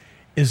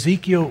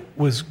 Ezekiel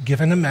was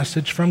given a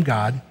message from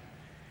God.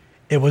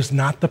 It was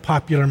not the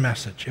popular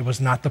message. It was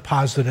not the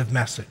positive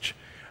message.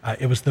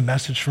 It was the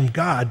message from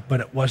God, but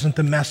it wasn't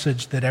the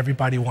message that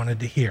everybody wanted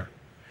to hear.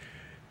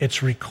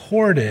 It's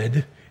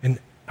recorded in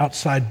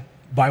outside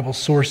Bible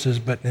sources,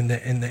 but in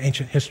the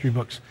ancient history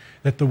books,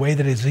 that the way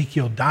that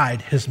Ezekiel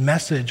died, his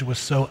message was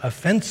so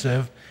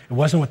offensive, it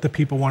wasn't what the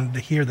people wanted to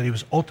hear, that he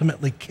was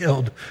ultimately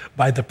killed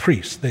by the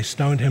priests. They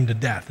stoned him to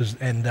death,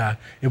 and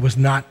it was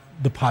not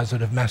the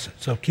positive message.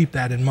 So keep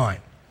that in mind.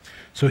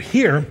 So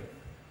here,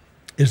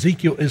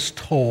 Ezekiel is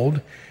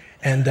told,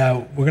 and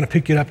we're going to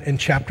pick it up in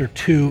chapter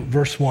 2,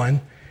 verse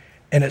 1.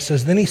 And it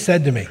says, "Then he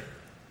said to me,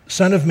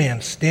 'Son of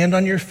man, stand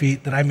on your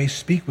feet that I may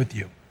speak with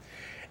you.'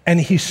 And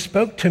he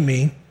spoke to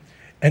me,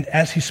 and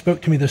as he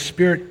spoke to me, the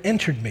Spirit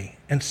entered me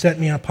and set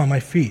me upon my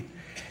feet.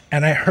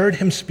 And I heard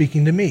him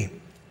speaking to me.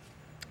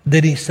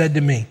 Then he said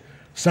to me,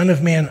 'Son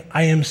of man,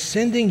 I am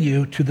sending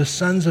you to the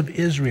sons of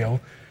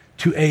Israel,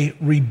 to a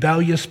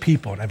rebellious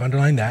people,'" and I've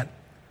underlined that,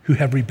 "'who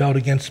have rebelled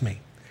against me.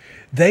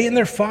 They and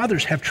their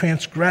fathers have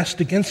transgressed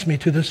against me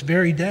to this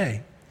very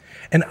day.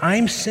 And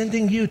I'm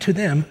sending you to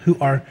them who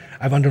are,"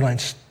 I've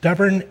underlined,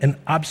 "stubborn and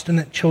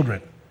obstinate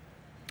children.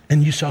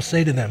 And you shall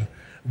say to them,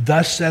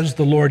 thus says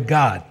the Lord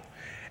God."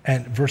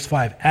 And verse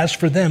 5, "As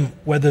for them,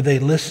 whether they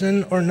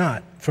listen or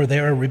not, for they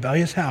are a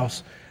rebellious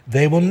house,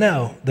 they will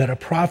know that a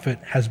prophet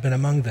has been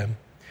among them.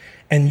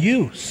 And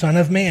you, son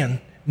of man,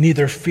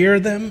 neither fear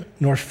them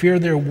nor fear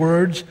their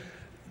words,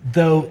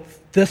 though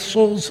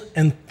thistles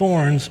and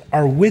thorns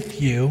are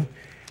with you,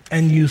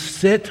 and you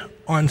sit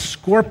on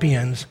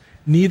scorpions,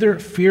 neither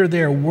fear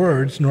their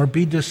words nor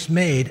be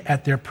dismayed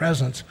at their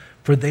presence,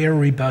 for they are a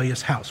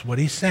rebellious house." What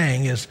he's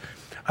saying is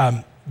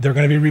they're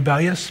going to be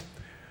rebellious.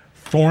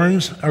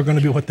 Thorns are going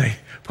to be what they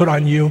put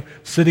on you.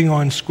 Sitting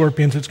on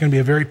scorpions, it's going to be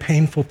a very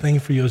painful thing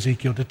for you,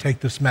 Ezekiel, to take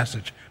this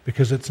message,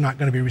 because it's not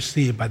going to be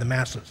received by the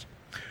masses.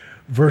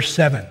 Verse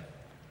 7,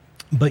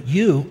 "But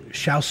you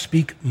shall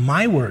speak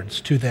my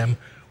words to them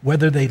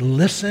whether they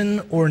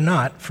listen or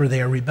not, for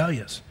they are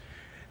rebellious.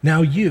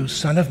 Now you,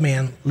 Son of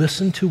Man,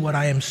 listen to what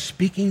I am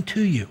speaking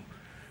to you.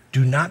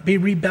 Do not be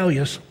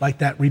rebellious like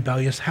that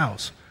rebellious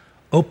house.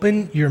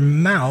 Open your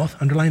mouth,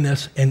 underline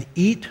this, and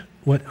eat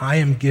what I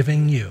am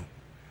giving you.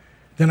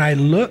 Then I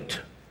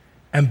looked,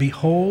 and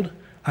behold,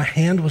 a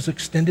hand was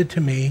extended to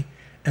me,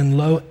 and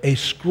lo, a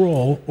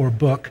scroll or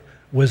book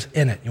was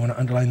in it. You want to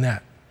underline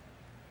that.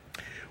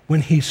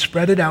 When he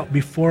spread it out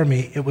before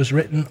me, it was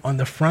written on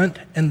the front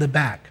and the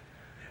back.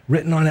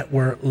 Written on it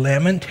were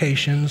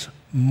lamentations,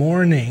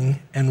 mourning,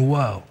 and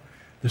woe.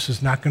 This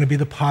is not going to be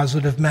the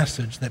positive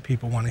message that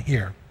people want to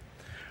hear.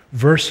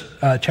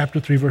 Chapter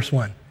 3, verse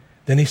 1.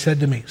 Then he said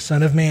to me,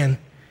 Son of man,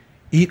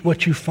 eat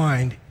what you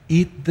find,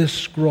 eat this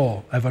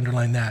scroll, I've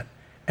underlined that,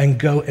 and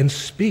go and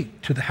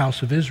speak to the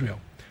house of Israel.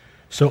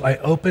 So I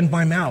opened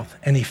my mouth,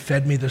 and he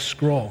fed me the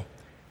scroll.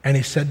 And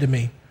he said to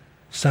me,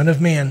 Son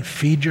of man,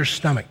 feed your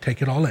stomach,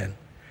 take it all in,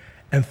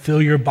 and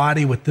fill your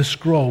body with this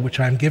scroll which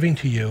I am giving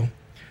to you.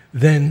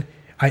 Then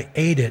I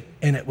ate it,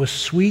 and it was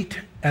sweet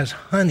as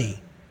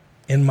honey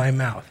in my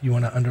mouth. You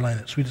want to underline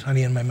that, sweet as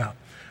honey in my mouth.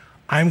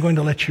 I'm going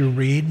to let you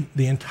read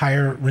the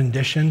entire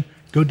rendition.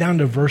 Go down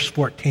to verse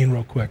 14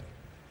 real quick.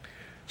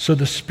 So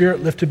the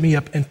Spirit lifted me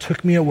up and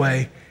took me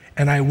away,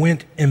 and I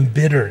went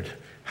embittered.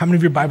 How many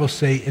of your Bibles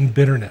say in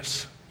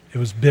bitterness? It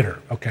was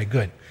bitter. Okay,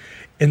 good.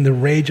 In the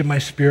rage of my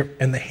spirit,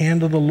 and the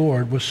hand of the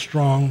Lord was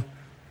strong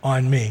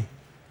on me.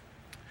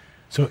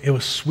 So it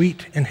was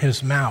sweet in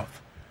his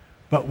mouth,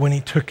 but when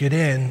he took it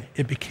in,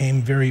 it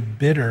became very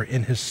bitter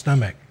in his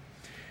stomach.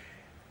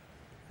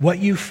 What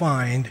you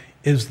find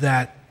is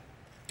that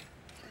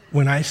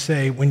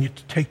when you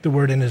take the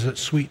word in, is it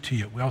sweet to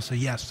you? We all say,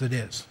 yes, it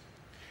is.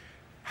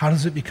 How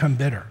does it become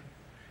bitter?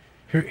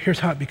 Here's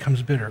how it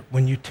becomes bitter.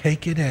 When you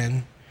take it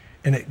in,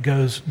 and it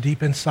goes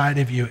deep inside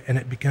of you, and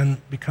it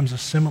becomes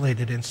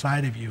assimilated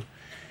inside of you,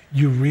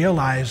 you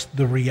realize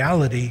the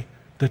reality,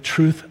 the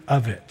truth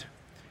of it.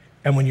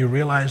 And when you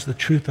realize the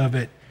truth of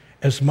it,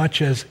 as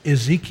much as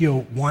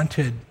Ezekiel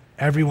wanted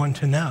everyone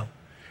to know,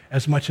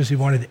 as much as he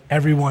wanted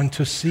everyone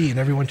to see and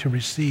everyone to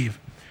receive,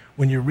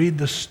 when you read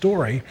the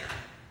story,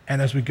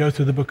 and as we go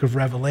through the book of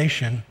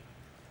Revelation,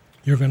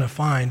 you're going to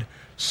find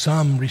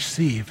some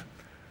receive,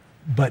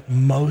 but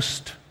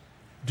most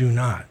do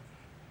not.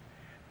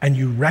 And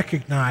you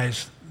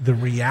recognize the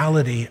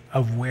reality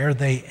of where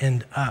they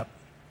end up,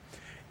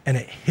 and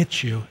it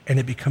hits you, and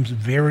it becomes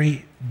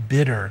very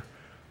bitter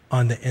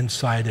on the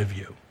inside of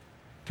you.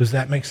 Does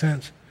that make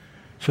sense?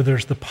 So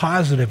there's the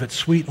positive, it's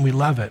sweet and we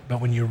love it,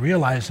 but when you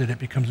realize it, it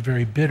becomes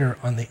very bitter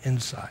on the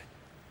inside.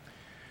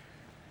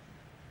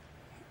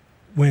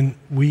 When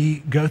we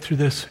go through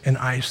this and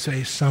I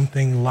say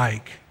something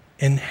like,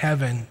 in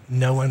heaven,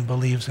 no one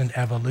believes in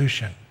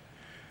evolution.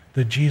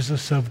 The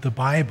Jesus of the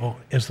Bible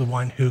is the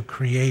one who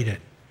created.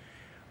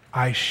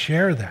 I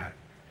share that.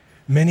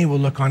 Many will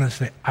look on and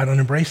say, I don't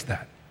embrace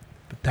that.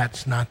 But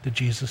that's not the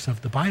Jesus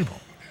of the Bible.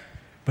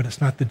 But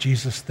it's not the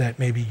Jesus that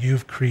maybe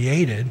you've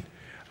created.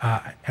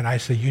 And I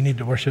say, you need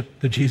to worship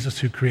the Jesus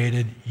who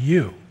created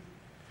you.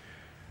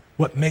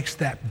 What makes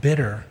that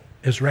bitter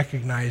is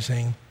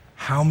recognizing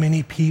how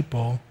many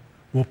people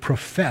will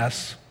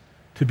profess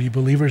to be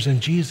believers in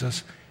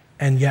Jesus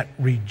and yet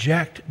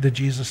reject the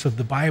Jesus of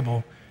the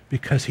Bible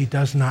because he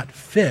does not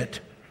fit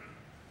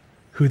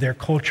who their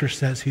culture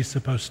says he's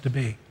supposed to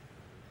be.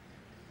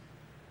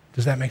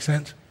 Does that make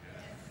sense?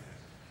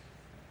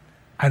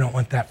 I don't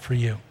want that for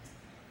you.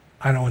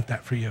 I don't want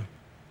that for you.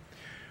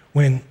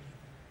 When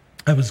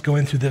I was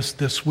going through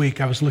this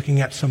week, I was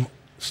looking at some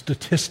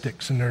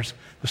statistics, and there's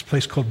this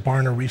place called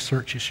Barna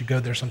Research. You should go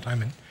there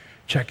sometime and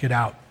check it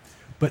out.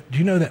 But do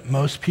you know that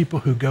most people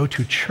who go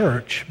to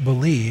church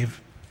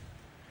believe,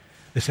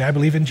 they say, I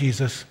believe in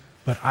Jesus,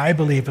 but I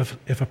believe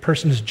if a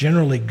person is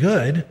generally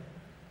good,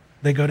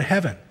 they go to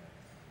heaven.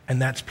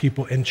 And that's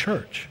people in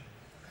church.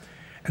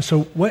 And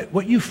so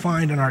what you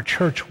find in our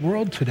church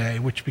world today,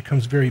 which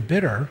becomes very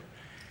bitter,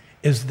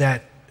 is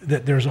that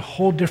there's a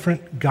whole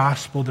different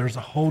gospel, there's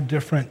a whole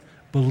different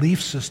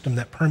belief system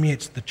that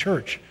permeates the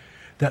church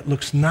that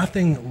looks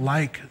nothing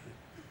like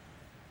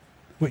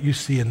what you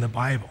see in the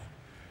Bible.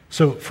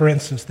 So, for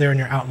instance, there in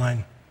your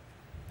outline,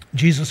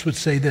 Jesus would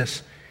say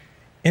this,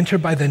 enter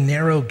by the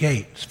narrow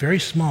gate. It's very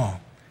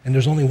small, and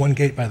there's only one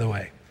gate, by the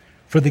way.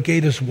 For the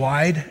gate is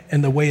wide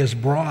and the way is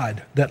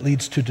broad that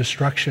leads to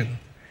destruction.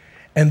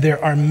 And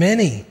there are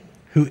many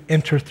who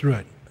enter through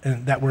it.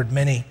 And that word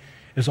many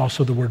is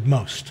also the word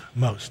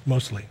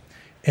mostly,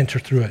 enter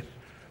through it.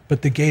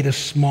 But the gate is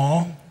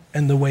small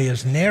and the way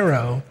is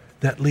narrow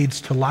that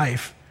leads to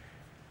life.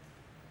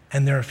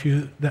 And there are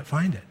few that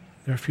find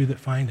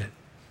it.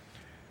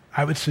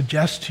 I would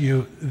suggest to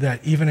you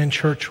that even in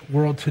church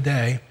world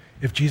today,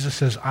 if Jesus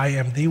says, I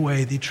am the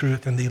way, the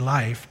truth, and the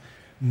life,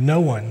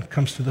 no one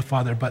comes to the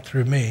Father but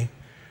through me.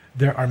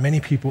 There are many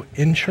people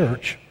in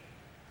church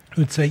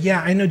who would say,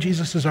 yeah, I know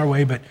Jesus is our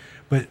way, but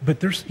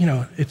there's,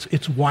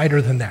 it's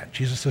wider than that.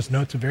 Jesus says,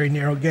 no, it's a very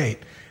narrow gate,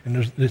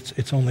 and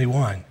it's only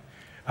one.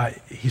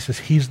 He says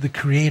he's the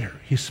creator.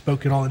 He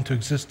spoke it all into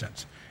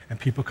existence. and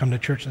people come to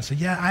church and say,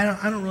 yeah,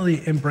 I don't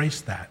really embrace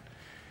that.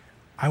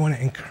 I want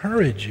to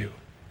encourage you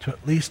to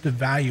at least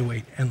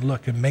evaluate and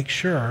look and make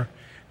sure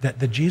that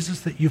the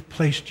Jesus that you've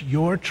placed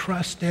your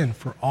trust in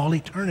for all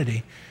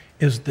eternity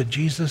is the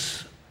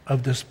Jesus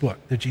of this book,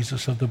 the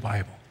Jesus of the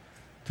Bible.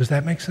 Does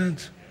that make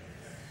sense?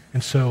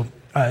 And so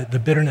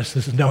the bitterness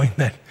is knowing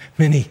that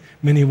many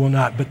will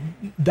not, but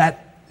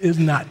that is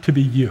not to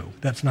be you.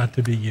 That's not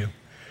to be you.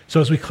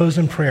 So as we close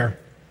in prayer,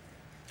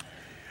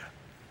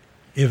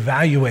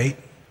 evaluate,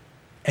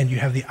 and you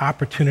have the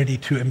opportunity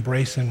to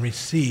embrace and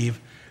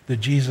receive the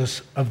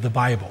Jesus of the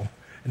Bible,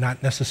 and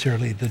not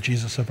necessarily the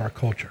Jesus of our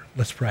culture.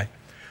 Let's pray.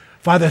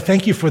 Father,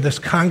 thank you for this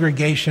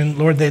congregation.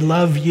 Lord, they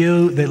love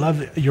you. They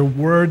love your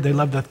word. They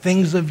love the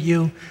things of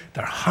you.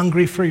 They're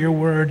hungry for your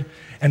word.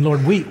 And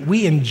Lord,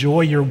 we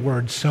enjoy your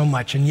word so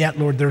much. And yet,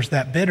 Lord, there's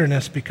that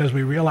bitterness because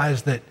we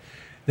realize that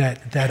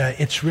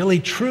it's really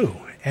true.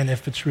 And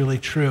if it's really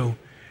true,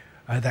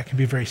 that can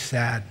be very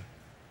sad.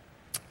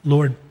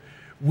 Lord,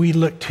 we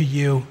look to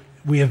you.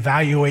 We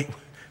evaluate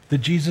the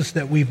Jesus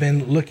that we've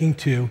been looking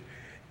to.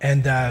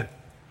 And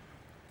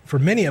for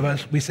many of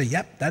us, we say,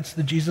 yep, that's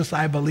the Jesus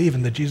I believe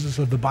in, the Jesus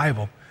of the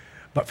Bible.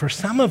 But for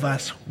some of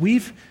us,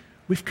 we've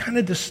kind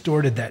of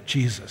distorted that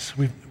Jesus.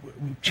 We've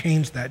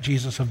changed that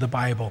Jesus of the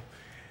Bible.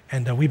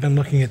 And we've been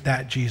looking at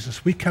that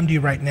Jesus. We come to you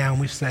right now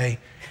and we say,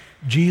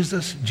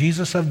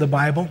 Jesus of the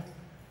Bible,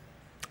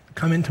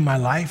 come into my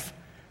life.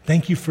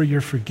 Thank you for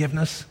your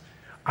forgiveness.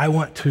 I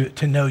want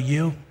to know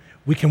you.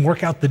 We can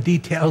work out the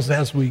details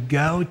as we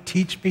go.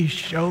 Teach me,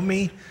 show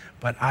me,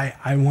 but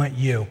I want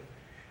you.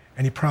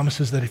 And he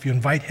promises that if you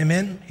invite him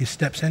in, he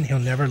steps in, he'll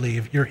never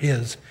leave. You're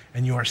his,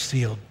 and you are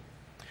sealed.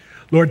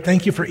 Lord,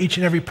 thank you for each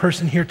and every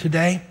person here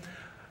today.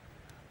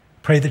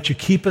 Pray that you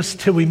keep us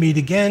till we meet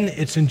again.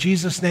 It's in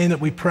Jesus' name that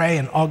we pray,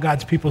 and all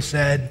God's people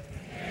said,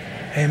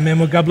 amen.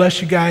 Well, God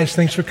bless you guys.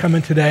 Thanks for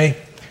coming today.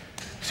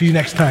 See you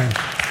next time.